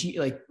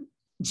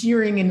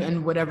jeering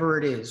and whatever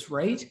it is,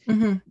 right?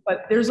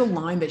 But there's a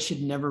line that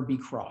should never be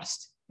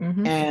crossed.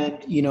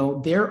 And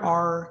there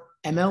are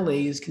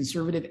MLAs,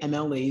 conservative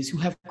MLAs, who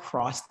have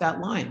crossed that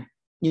line.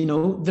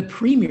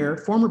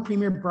 The former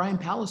premier Brian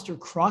Pallister,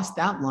 crossed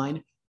that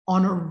line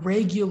on a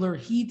regular.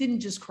 He didn't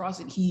just cross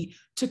it, he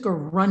took a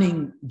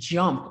running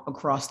jump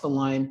across the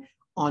line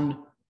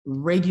on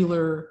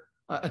regular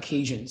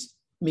occasions,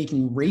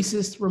 making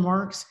racist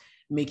remarks,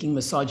 making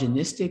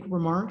misogynistic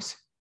remarks.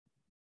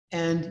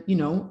 And,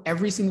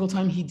 every single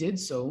time he did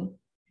so,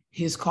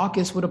 his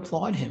caucus would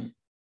applaud him.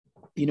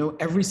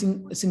 Every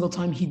single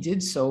time he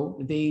did so,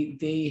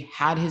 they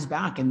had his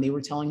back and they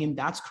were telling him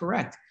that's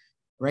correct,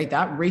 right?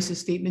 That racist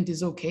statement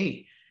is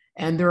okay.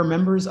 And there are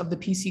members of the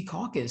PC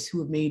caucus who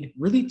have made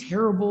really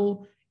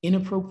terrible,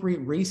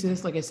 inappropriate,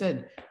 racist, like I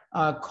said,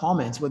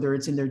 comments, whether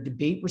it's in their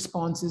debate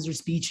responses or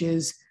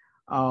speeches,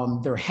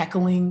 they're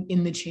heckling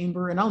in the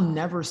chamber, and I'll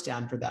never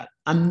stand for that.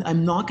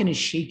 I'm not going to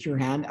shake your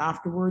hand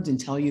afterwards and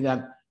tell you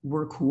that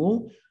we're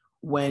cool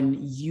when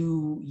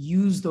you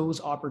use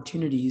those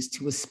opportunities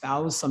to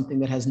espouse something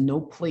that has no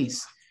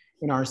place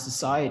in our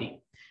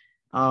society.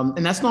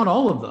 And that's not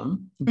all of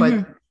them,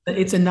 but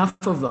it's enough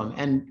of them.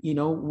 And,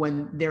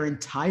 when their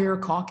entire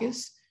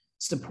caucus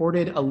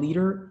supported a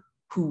leader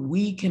who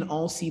we can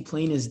all see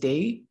plain as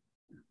day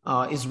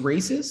is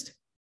racist,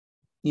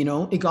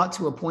 it got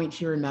to a point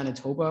here in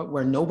Manitoba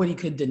where nobody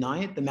could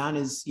deny it. The man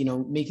is,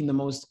 making the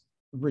most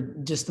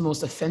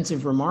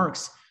offensive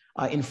remarks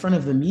in front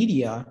of the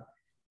media.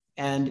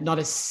 And not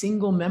a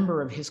single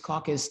member of his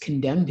caucus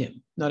condemned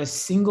him. Not a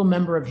single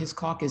member of his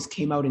caucus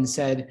came out and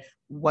said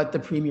what the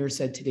premier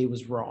said today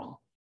was wrong.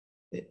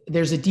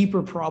 There's a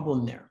deeper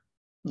problem there,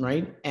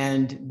 right?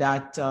 And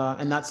that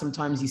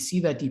sometimes you see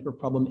that deeper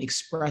problem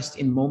expressed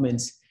in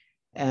moments.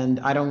 And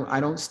I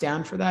don't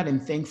stand for that.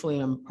 And thankfully,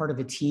 I'm part of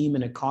a team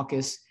and a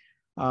caucus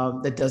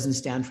that doesn't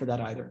stand for that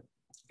either.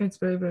 It's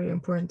very, very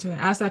important to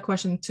ask that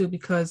question too,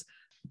 because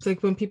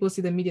like when people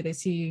see the media, they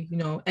see,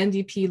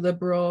 NDP,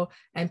 Liberal,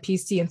 and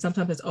PC, and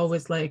sometimes it's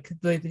always like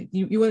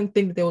you wouldn't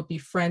think that they would be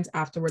friends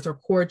afterwards or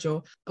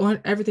cordial.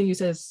 Everything you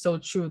said is so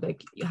true.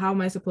 Like, how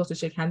am I supposed to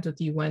shake hands with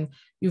you when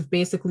you've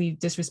basically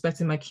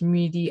disrespected my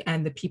community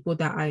and the people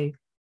that I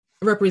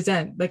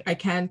represent? Like, I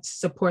can't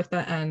support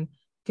that and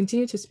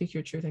continue to speak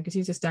your truth and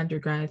continue to stand your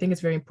ground. I think it's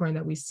very important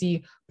that we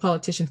see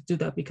politicians do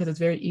that, because it's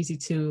very easy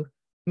to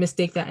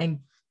mistake that and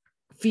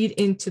feed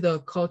into the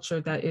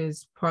culture that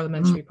is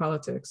parliamentary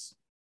politics.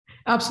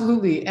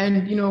 Absolutely.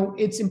 And,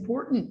 it's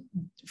important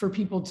for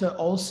people to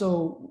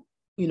also,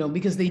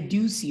 because they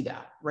do see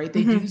that, right?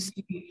 They do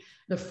see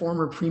the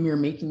former premier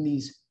making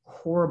these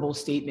horrible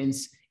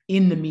statements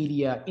in the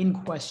media, in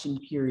question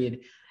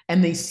period,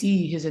 and they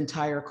see his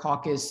entire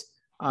caucus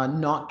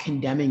not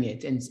condemning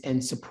it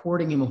and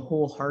supporting him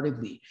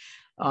wholeheartedly.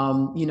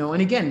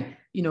 And again,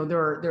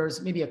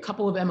 there's maybe a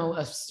couple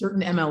of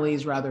certain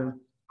MLAs rather,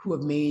 who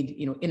have made,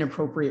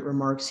 inappropriate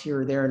remarks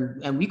here or there,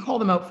 and we call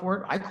them out for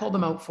it. I call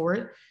them out for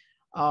it.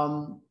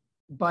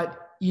 But,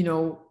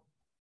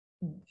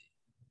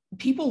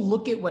 people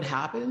look at what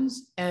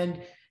happens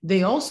and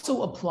they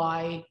also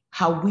apply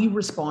how we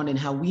respond and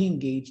how we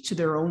engage to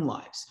their own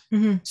lives.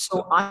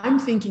 So I'm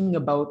thinking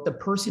about the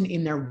person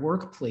in their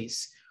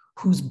workplace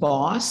whose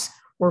boss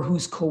or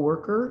whose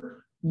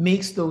coworker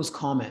makes those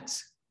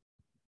comments.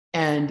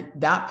 And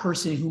that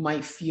person who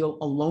might feel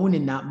alone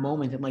in that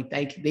moment and like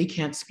they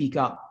can't speak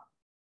up.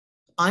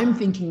 I'm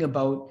thinking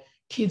about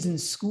kids in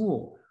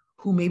school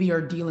who maybe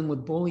are dealing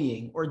with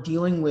bullying or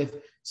dealing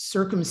with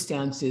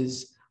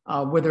circumstances,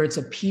 whether it's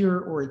a peer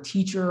or a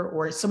teacher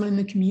or someone in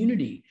the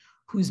community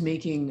who's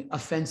making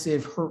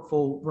offensive,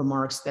 hurtful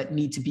remarks that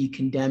need to be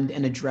condemned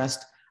and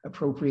addressed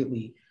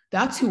appropriately.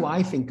 That's who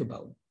I think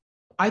about.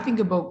 I think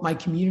about my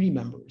community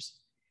members.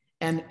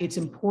 And it's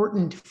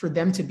important for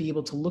them to be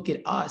able to look at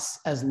us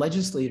as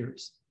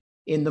legislators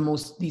in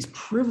these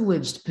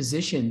privileged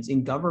positions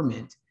in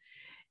government,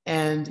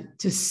 and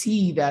to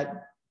see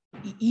that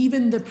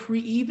even the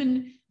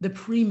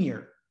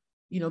premier,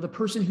 the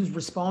person who's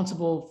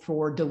responsible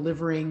for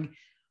delivering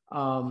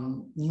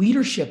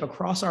leadership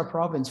across our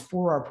province,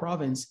 for our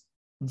province,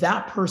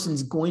 that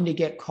person's going to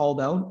get called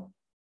out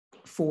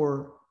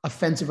for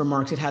offensive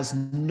remarks. It has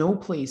no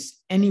place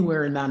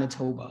anywhere in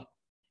Manitoba.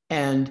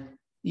 And,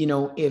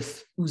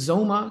 if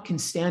Uzoma can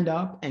stand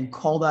up and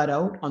call that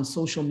out on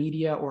social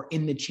media or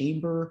in the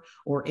chamber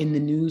or in the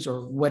news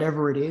or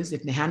whatever it is,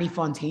 if Nahani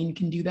Fontaine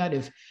can do that,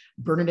 if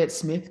Bernadette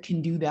Smith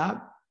can do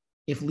that,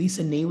 if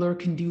Lisa Naylor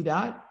can do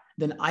that,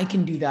 then I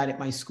can do that at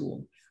my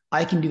school.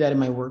 I can do that in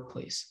my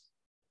workplace.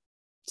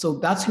 So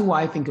that's who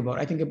I think about.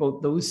 I think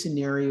about those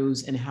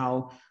scenarios and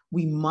how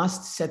we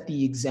must set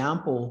the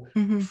example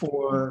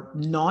for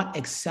not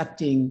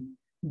accepting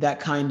that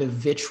kind of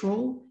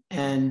vitriol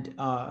and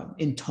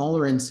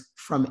intolerance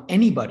from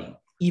anybody,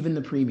 even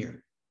the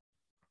premier.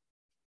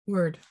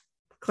 Word.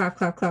 Clap,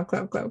 clap, clap,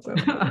 clap, clap,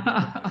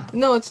 clap.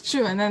 No, it's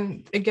true. And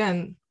then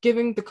again,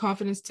 giving the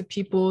confidence to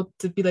people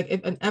to be like,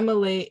 if an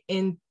MLA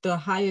in the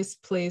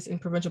highest place in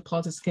provincial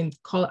politics can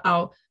call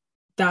out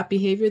that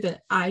behavior, then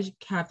I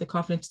have the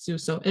confidence to do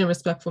so in a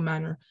respectful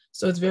manner.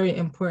 So it's very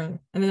important.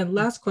 And then the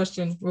last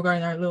question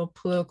regarding our little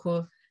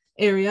political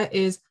area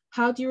is,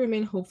 how do you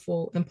remain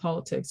hopeful in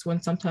politics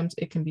when sometimes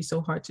it can be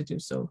so hard to do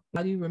so?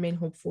 How do you remain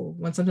hopeful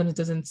when sometimes it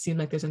doesn't seem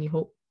like there's any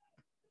hope?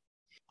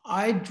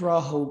 I draw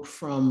hope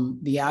from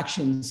the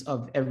actions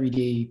of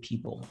everyday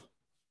people.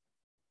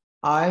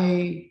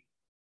 I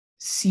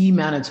see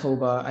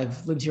Manitoba.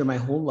 I've lived here my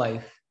whole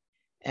life,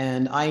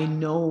 and I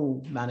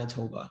know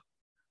Manitoba.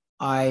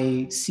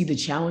 I see the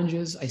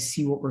challenges. I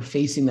see what we're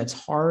facing that's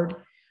hard,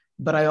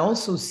 but I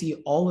also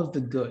see all of the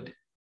good.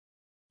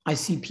 I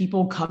see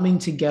people coming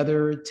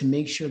together to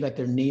make sure that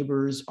their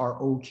neighbors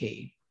are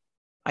okay.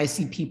 I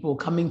see people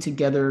coming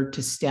together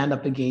to stand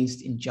up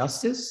against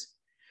injustice.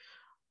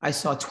 I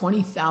saw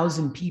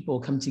 20,000 people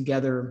come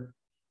together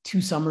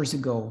 2 summers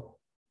ago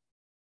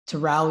to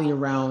rally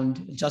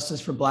around Justice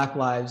for Black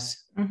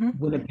Lives,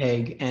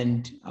 Winnipeg,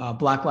 and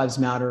Black Lives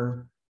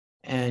Matter,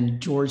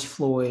 and George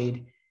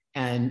Floyd,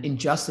 and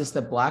injustice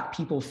that Black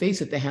people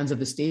face at the hands of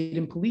the state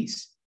and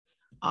police.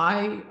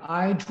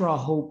 I draw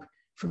hope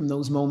from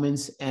those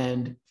moments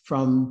and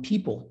from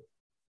people.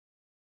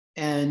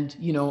 And,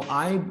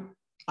 I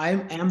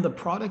am the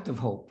product of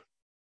hope.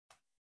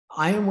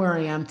 I am where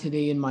I am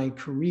today in my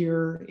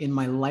career, in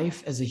my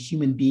life as a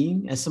human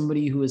being, as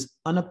somebody who is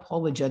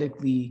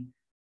unapologetically,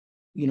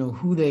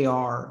 who they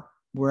are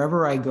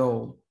wherever I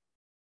go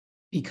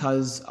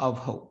because of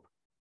hope.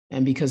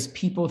 And because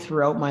people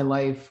throughout my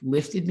life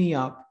lifted me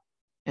up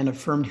and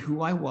affirmed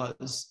who I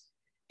was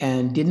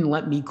and didn't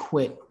let me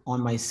quit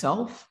on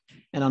myself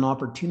and on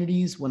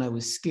opportunities when I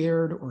was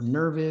scared or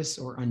nervous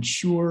or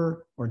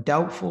unsure or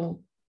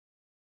doubtful.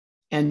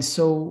 And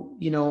so,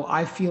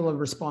 I feel a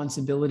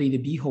responsibility to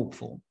be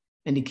hopeful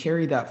and to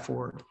carry that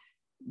forward.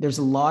 There's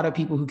a lot of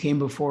people who came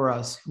before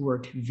us who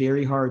worked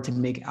very hard to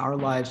make our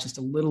lives just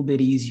a little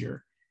bit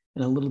easier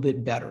and a little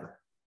bit better.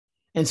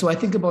 And so I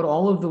think about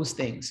all of those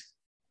things.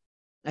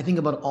 I think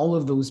about all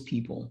of those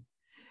people,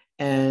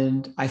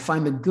 and I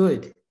find the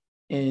good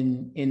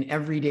in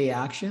everyday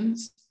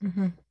actions.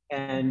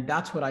 And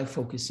that's what I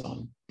focus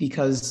on,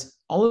 because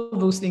all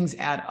of those things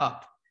add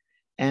up.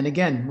 And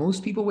again,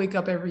 most people wake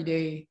up every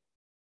day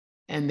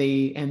and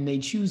they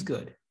choose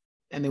good,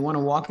 and they want to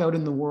walk out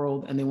in the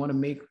world, and they want to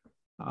make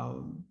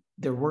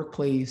their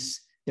workplace,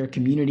 their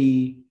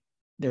community,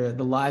 the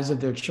lives of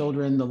their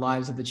children, the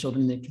lives of the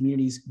children in their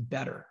communities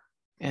better.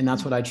 And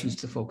that's what I choose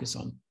to focus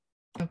on.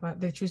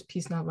 They choose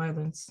peace, not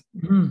violence.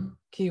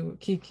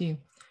 Key.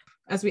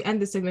 As we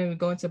end this segment, we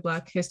go into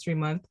Black History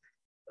Month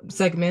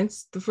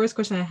segments. The first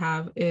question I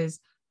have is,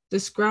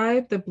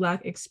 describe the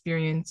Black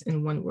experience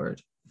in one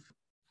word.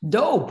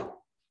 Dope.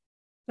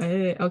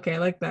 Hey, okay, I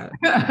like that.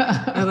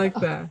 I like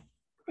that.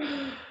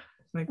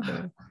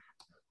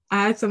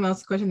 I had someone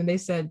else question and they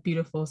said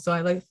beautiful. So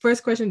I like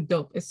first question,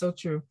 dope. It's so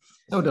true.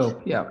 So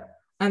dope. Yeah.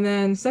 And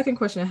then second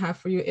question I have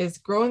for you is,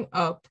 growing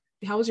up,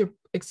 how was your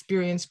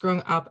experience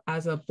growing up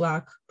as a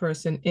Black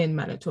person in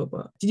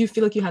Manitoba? Did you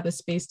feel like you had the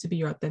space to be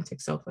your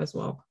authentic self as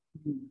well?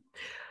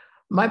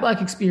 My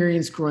Black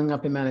experience growing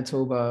up in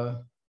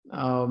Manitoba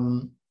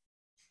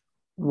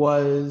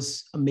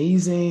was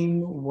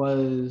amazing,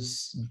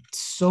 was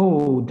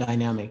so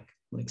dynamic,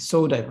 like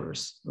so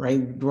diverse,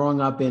 right?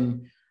 Growing up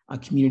in a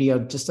community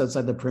just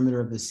outside the perimeter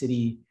of the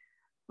city,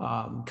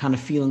 kind of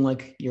feeling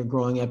like you're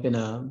growing up in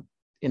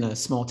a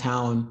small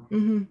town,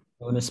 in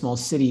a small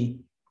city,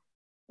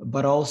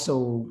 but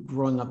also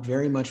growing up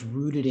very much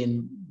rooted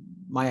in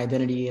my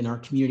identity in our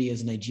community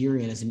as a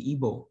Nigerian, as an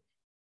Igbo.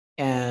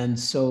 And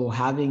so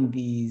having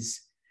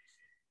these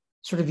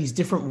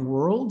different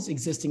worlds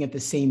existing at the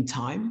same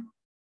time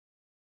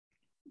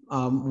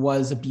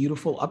was a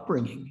beautiful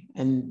upbringing,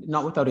 and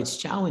not without its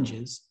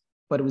challenges,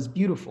 but it was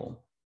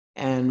beautiful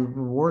and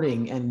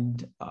rewarding.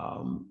 And,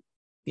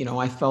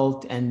 I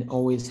felt and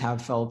always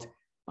have felt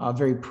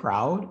very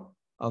proud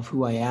of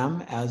who I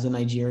am as a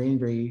Nigerian,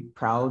 very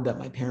proud that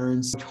my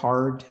parents worked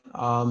hard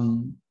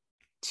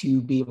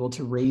to be able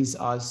to raise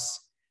us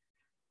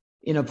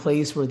in a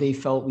place where they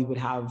felt we would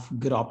have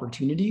good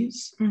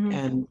opportunities,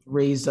 and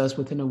raised us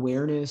with an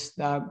awareness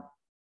that,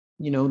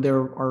 there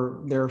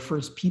are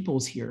first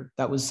peoples here.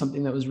 That was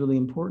something that was really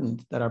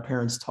important, that our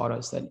parents taught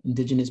us, that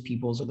Indigenous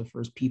peoples are the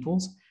first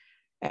peoples.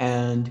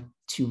 and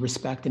to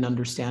respect and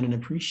understand and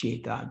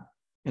appreciate that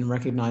and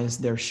recognize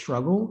their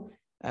struggle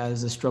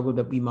as a struggle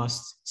that we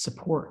must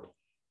support,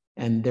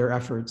 and their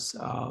efforts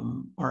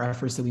are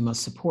efforts that we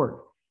must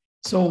support.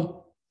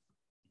 So,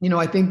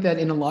 I think that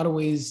in a lot of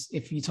ways,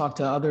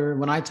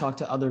 when I talk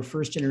to other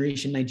first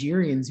generation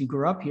Nigerians who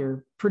grew up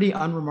here, pretty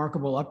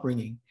unremarkable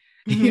upbringing.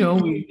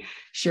 Mm-hmm. We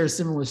share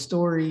similar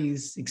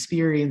stories,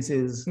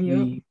 experiences.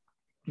 Yep.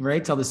 We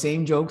tell the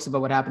same jokes about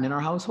what happened in our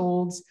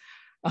households.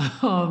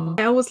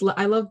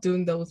 I love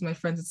doing that with my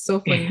friends. It's so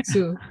funny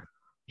too.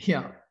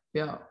 Yeah,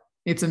 yeah.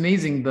 It's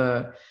amazing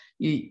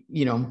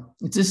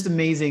it's just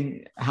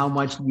amazing how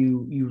much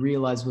you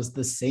realize was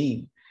the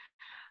same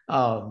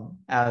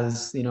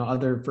as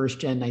other first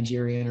gen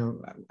Nigerian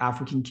or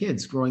African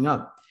kids growing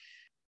up.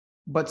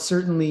 But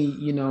certainly,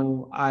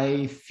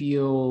 I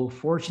feel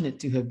fortunate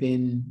to have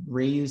been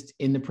raised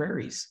in the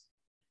prairies.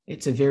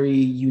 It's a very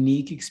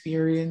unique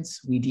experience.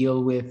 We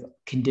deal with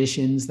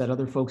conditions that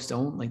other folks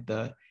don't, like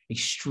the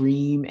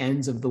extreme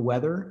ends of the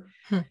weather.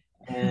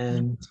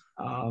 And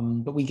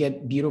but we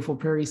get beautiful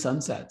prairie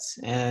sunsets,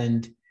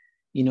 and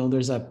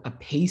there's a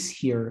pace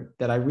here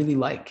that I really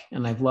like,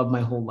 and I've loved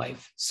my whole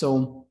life.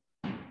 So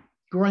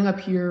growing up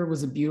here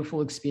was a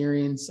beautiful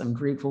experience. I'm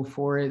grateful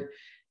for it,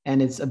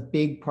 and it's a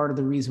big part of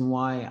the reason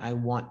why I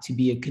want to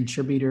be a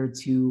contributor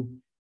to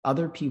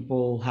other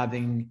people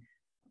having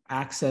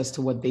access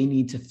to what they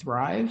need to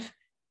thrive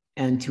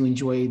and to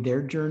enjoy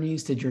their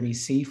journeys, to journey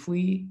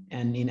safely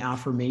and in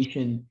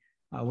affirmation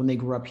when they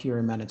grew up here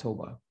in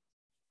Manitoba.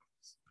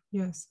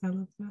 Yes, I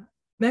love that.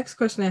 Next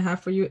question I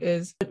have for you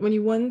is, when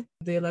you won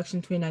the election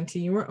in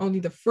 2019, you weren't only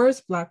the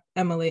first Black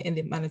MLA in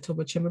the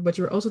Manitoba Chamber, but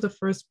you were also the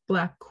first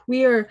Black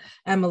queer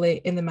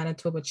MLA in the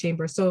Manitoba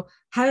Chamber. So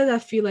how did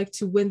that feel like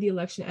to win the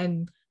election,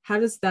 and what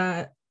does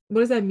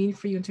that mean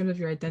for you in terms of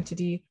your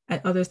identity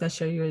and others that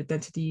share your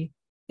identity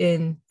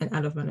in and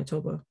out of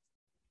Manitoba?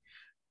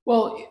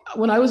 Well,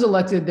 when I was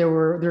elected, there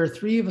are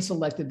three of us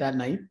elected that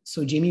night.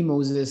 So Jamie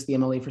Moses, the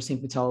MLA for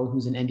St. Vital,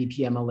 who's an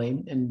NDP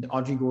MLA, and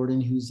Audrey Gordon,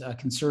 who's a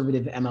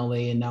conservative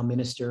MLA and now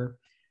minister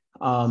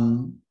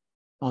on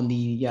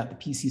the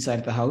PC side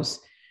of the house.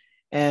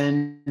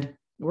 And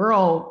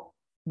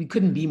we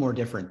couldn't be more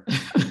different,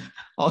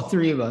 all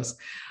three of us,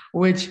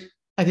 which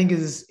I think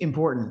is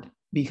important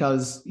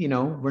because,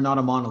 we're not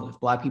a monolith.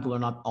 Black people are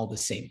not all the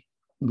same.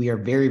 We are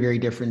very, very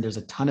different. There's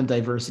a ton of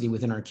diversity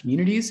within our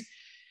communities.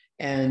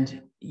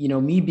 And,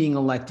 me being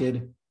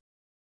elected,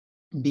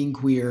 being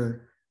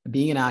queer,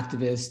 being an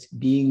activist,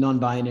 being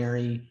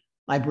non-binary,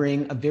 I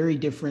bring a very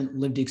different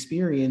lived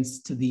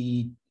experience to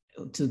the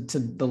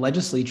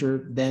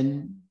legislature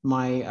than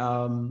my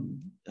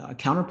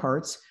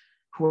counterparts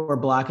who are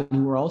Black and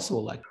who are also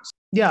elected.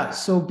 Yeah,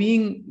 so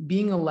being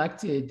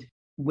elected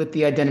with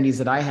the identities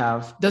that I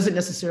have doesn't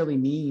necessarily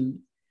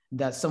mean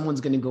that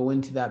someone's going to go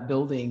into that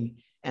building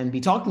and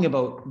be talking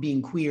about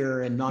being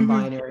queer and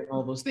non-binary and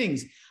all those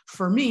things.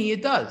 For me,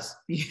 it does,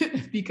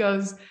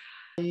 because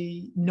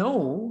I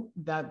know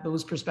that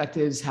those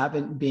perspectives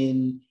haven't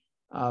been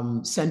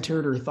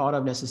centered or thought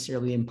of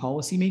necessarily in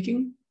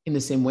policymaking in the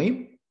same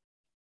way.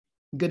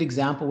 A good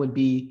example would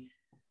be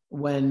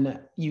when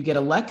you get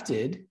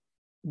elected,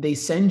 they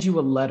send you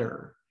a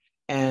letter,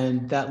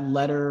 and that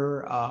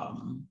letter,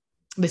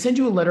 they send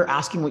you a letter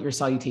asking what your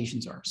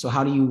salutations are. So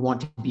how do you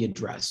want to be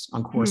addressed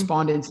on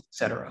correspondence, et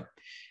cetera?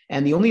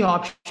 And the only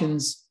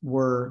options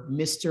were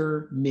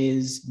Mr.,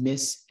 Ms.,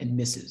 Miss, and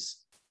Mrs.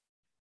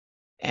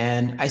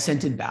 And I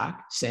sent it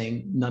back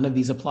saying, none of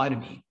these apply to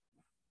me.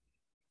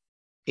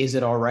 Is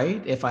it all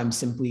right if I'm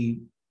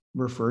simply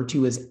referred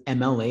to as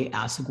MLA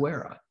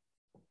Asagwara?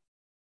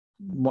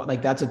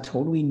 That's a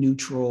totally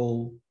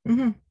neutral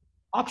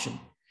option.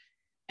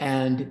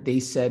 And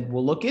they said,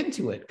 we'll look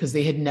into it, because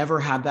they had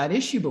never had that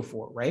issue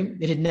before, right?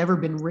 It had never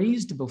been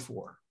raised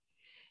before.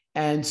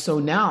 And so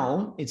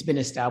now it's been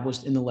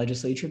established in the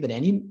legislature that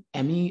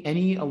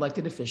any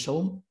elected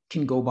official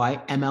can go by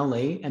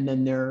MLA and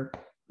then their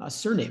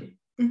surname.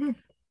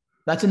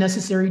 That's a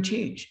necessary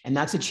change. And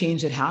that's a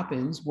change that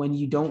happens when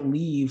you don't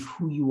leave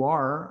who you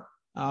are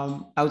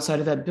outside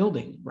of that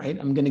building, right?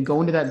 I'm going to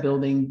go into that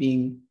building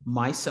being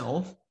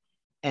myself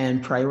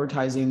and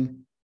prioritizing,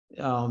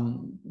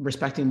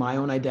 respecting my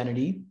own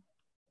identity,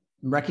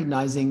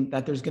 recognizing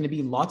that there's going to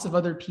be lots of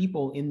other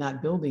people in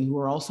that building who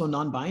are also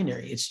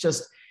non-binary. It's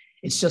just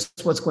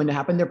what's going to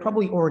happen. There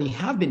probably already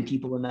have been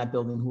people in that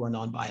building who are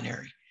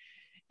non-binary.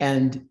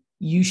 And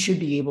you should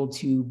be able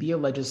to be a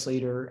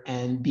legislator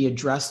and be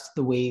addressed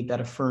the way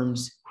that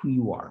affirms who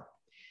you are.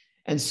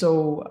 And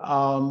so,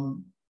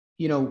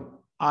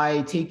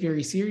 I take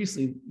very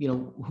seriously,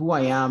 who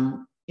I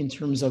am in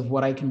terms of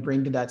what I can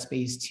bring to that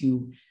space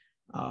to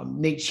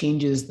make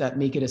changes that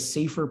make it a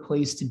safer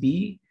place to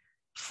be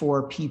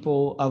for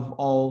people of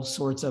all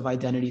sorts of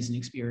identities and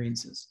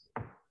experiences.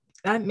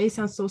 That may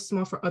sound so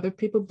small for other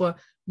people, but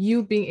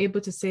you being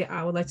able to say,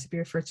 I would like to be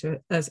referred to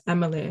as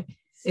MLA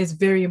is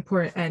very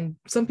important. And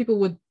some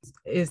people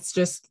it's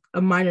just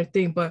a minor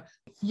thing, but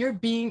your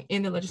being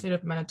in the legislature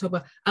of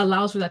Manitoba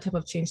allows for that type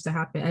of change to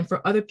happen, and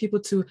for other people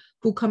to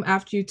who come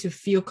after you to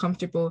feel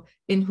comfortable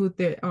in who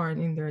they are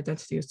and in their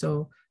identity.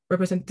 So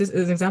this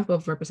is an example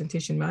of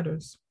representation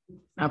matters.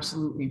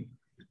 Absolutely.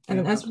 And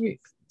then as we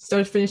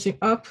start finishing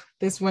up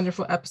this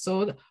wonderful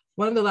episode,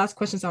 one of the last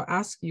questions I'll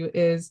ask you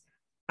is,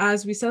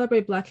 as we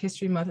celebrate Black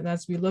History Month and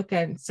as we look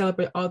and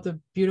celebrate all the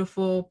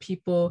beautiful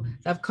people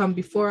that have come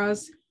before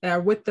us, that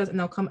are with us, and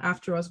they'll come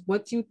after us,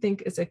 what do you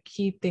think is a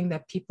key thing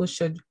that people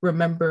should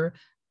remember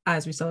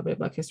as we celebrate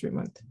Black History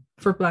Month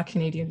for Black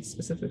Canadians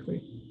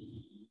specifically?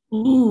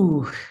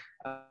 Ooh,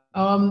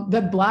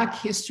 that Black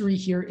history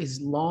here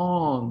is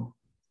long,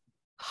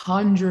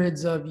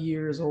 hundreds of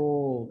years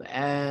old,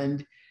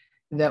 and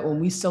that when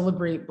we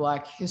celebrate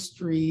Black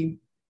history,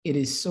 it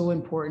is so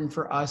important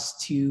for us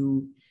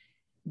to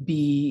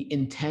be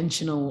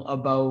intentional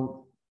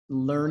about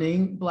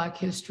learning Black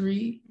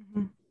history,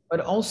 but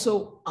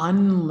also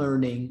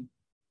unlearning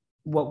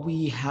what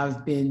we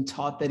have been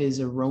taught that is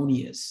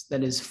erroneous,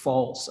 that is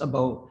false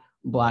about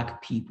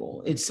Black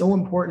people. It's so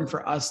important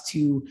for us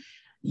to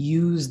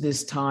use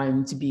this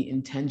time to be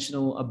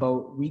intentional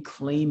about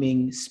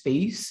reclaiming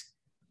space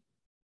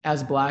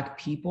as Black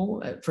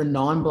people, for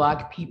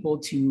non-Black people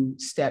to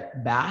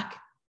step back,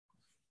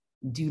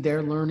 do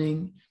their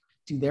learning,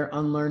 do their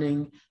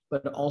unlearning,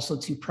 but also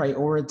to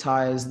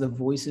prioritize the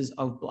voices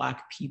of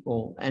Black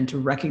people and to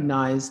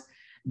recognize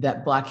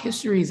that Black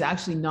history is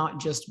actually not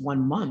just 1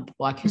 month.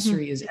 Black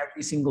history is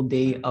every single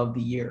day of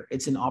the year.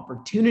 It's an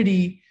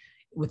opportunity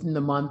within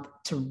the month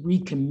to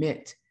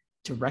recommit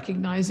to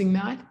recognizing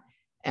that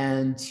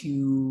and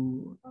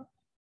to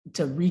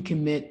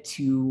recommit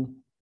to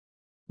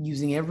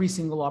using every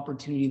single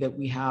opportunity that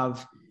we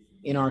have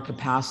in our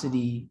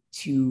capacity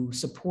to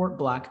support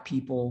Black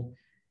people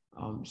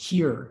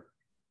here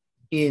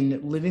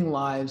in living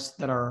lives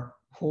that are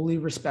wholly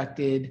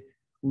respected,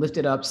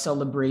 lifted up,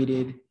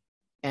 celebrated,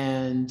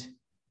 and,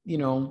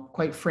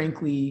 quite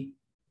frankly,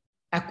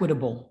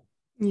 equitable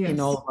in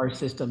all of our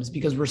systems,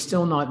 because we're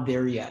still not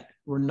there yet.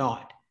 We're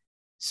not.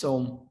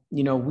 So,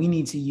 we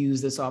need to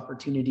use this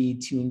opportunity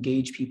to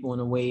engage people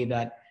in a way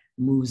that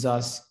moves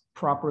us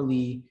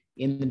properly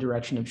in the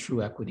direction of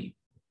true equity.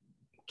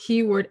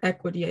 Keyword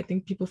equity. I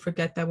think people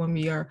forget that when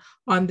we are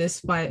on this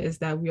fight, is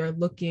that we are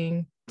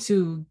looking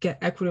to get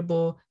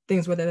equitable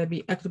things, whether that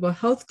be equitable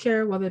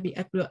healthcare, whether it be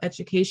equitable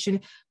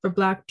education for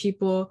Black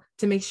people,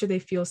 to make sure they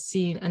feel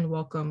seen and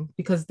welcome,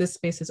 because this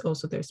space is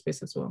also their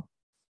space as well.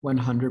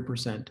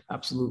 100%.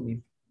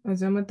 Absolutely.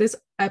 Uzoma, this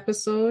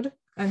episode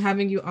and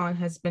having you on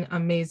has been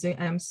amazing.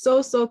 And I'm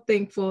so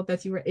thankful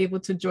that you were able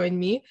to join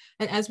me.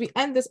 And as we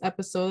end this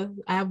episode,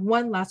 I have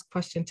one last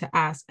question to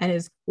ask, and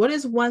is, what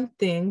is one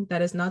thing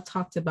that is not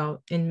talked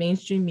about in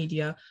mainstream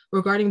media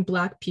regarding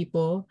Black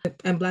people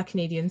and Black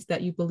Canadians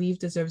that you believe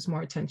deserves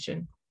more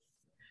attention?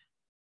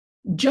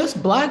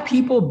 Just Black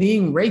people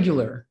being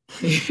regular.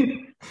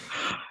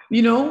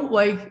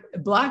 Like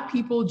Black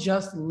people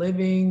just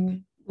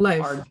living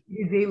our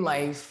day-to-day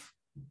life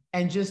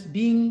and just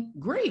being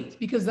great,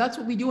 because that's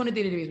what we do on a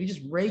day-to-day basis. We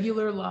just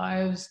regular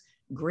lives,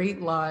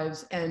 great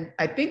lives. And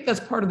I think that's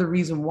part of the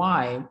reason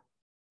why,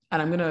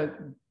 and I'm going to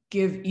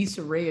give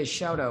Issa Rae a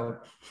shout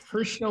out,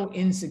 her show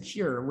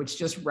Insecure, which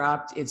just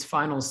wrapped its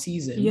final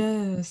season.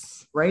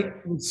 Yes. Right?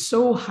 It was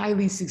so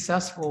highly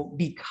successful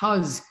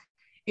because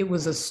it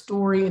was a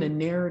story and a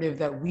narrative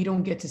that we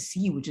don't get to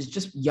see, which is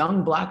just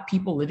young Black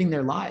people living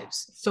their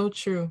lives. So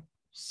true.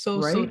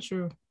 So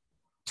true.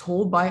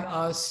 Told by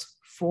us,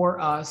 for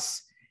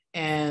us,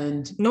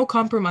 and no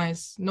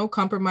compromise,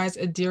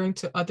 adhering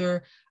to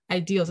other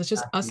ideals. It's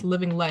just us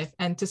living life.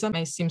 And to some,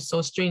 it seems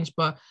so strange,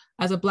 but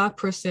as a Black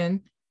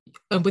person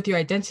with your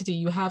identity,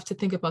 you have to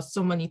think about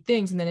so many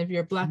things. And then if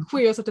you're a Black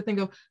queer, you also have to think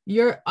of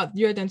your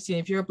identity.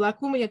 If you're a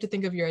Black woman, you have to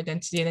think of your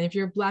identity. And then if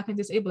you're Black and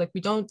disabled, like,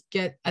 we don't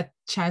get a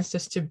chance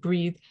just to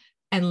breathe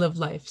and live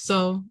life.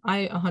 So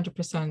I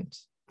 100%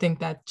 think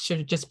that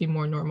should just be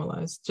more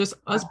normalized. Just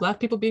us Black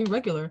people being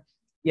regular.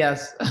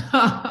 Yes.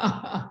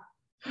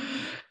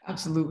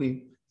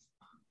 Absolutely.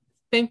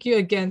 Thank you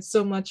again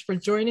so much for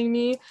joining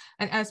me.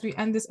 And as we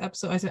end this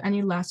episode, is there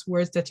any last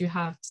words that you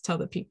have to tell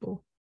the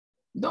people?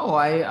 No,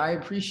 I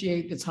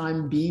appreciate the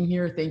time being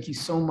here. Thank you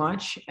so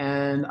much.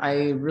 And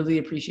I really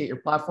appreciate your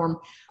platform.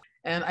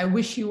 And I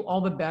wish you all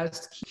the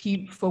best.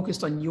 Keep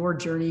focused on your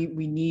journey.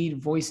 We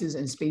need voices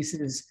and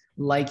spaces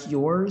like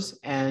yours.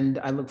 And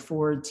I look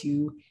forward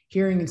to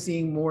hearing and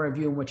seeing more of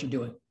you and what you're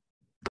doing.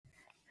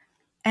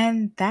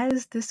 And that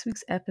is this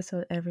week's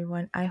episode,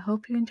 everyone. I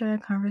hope you enjoyed our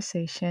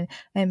conversation,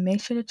 and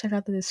make sure to check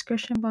out the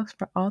description box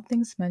for all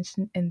things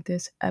mentioned in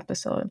this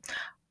episode.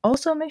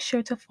 Also, make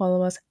sure to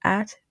follow us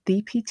at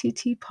the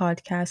PTT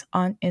Podcast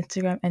on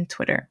Instagram and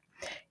Twitter.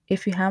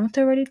 If you haven't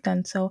already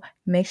done so,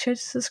 make sure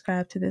to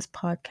subscribe to this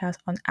podcast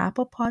on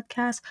Apple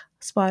Podcasts,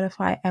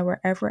 Spotify, and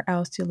wherever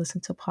else you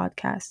listen to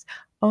podcasts.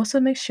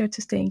 Also, make sure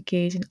to stay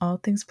engaged in all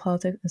things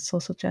politics and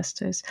social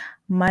justice.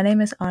 My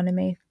name is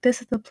Anime.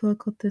 This is the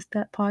Political This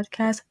That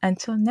podcast.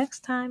 Until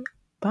next time,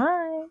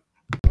 bye.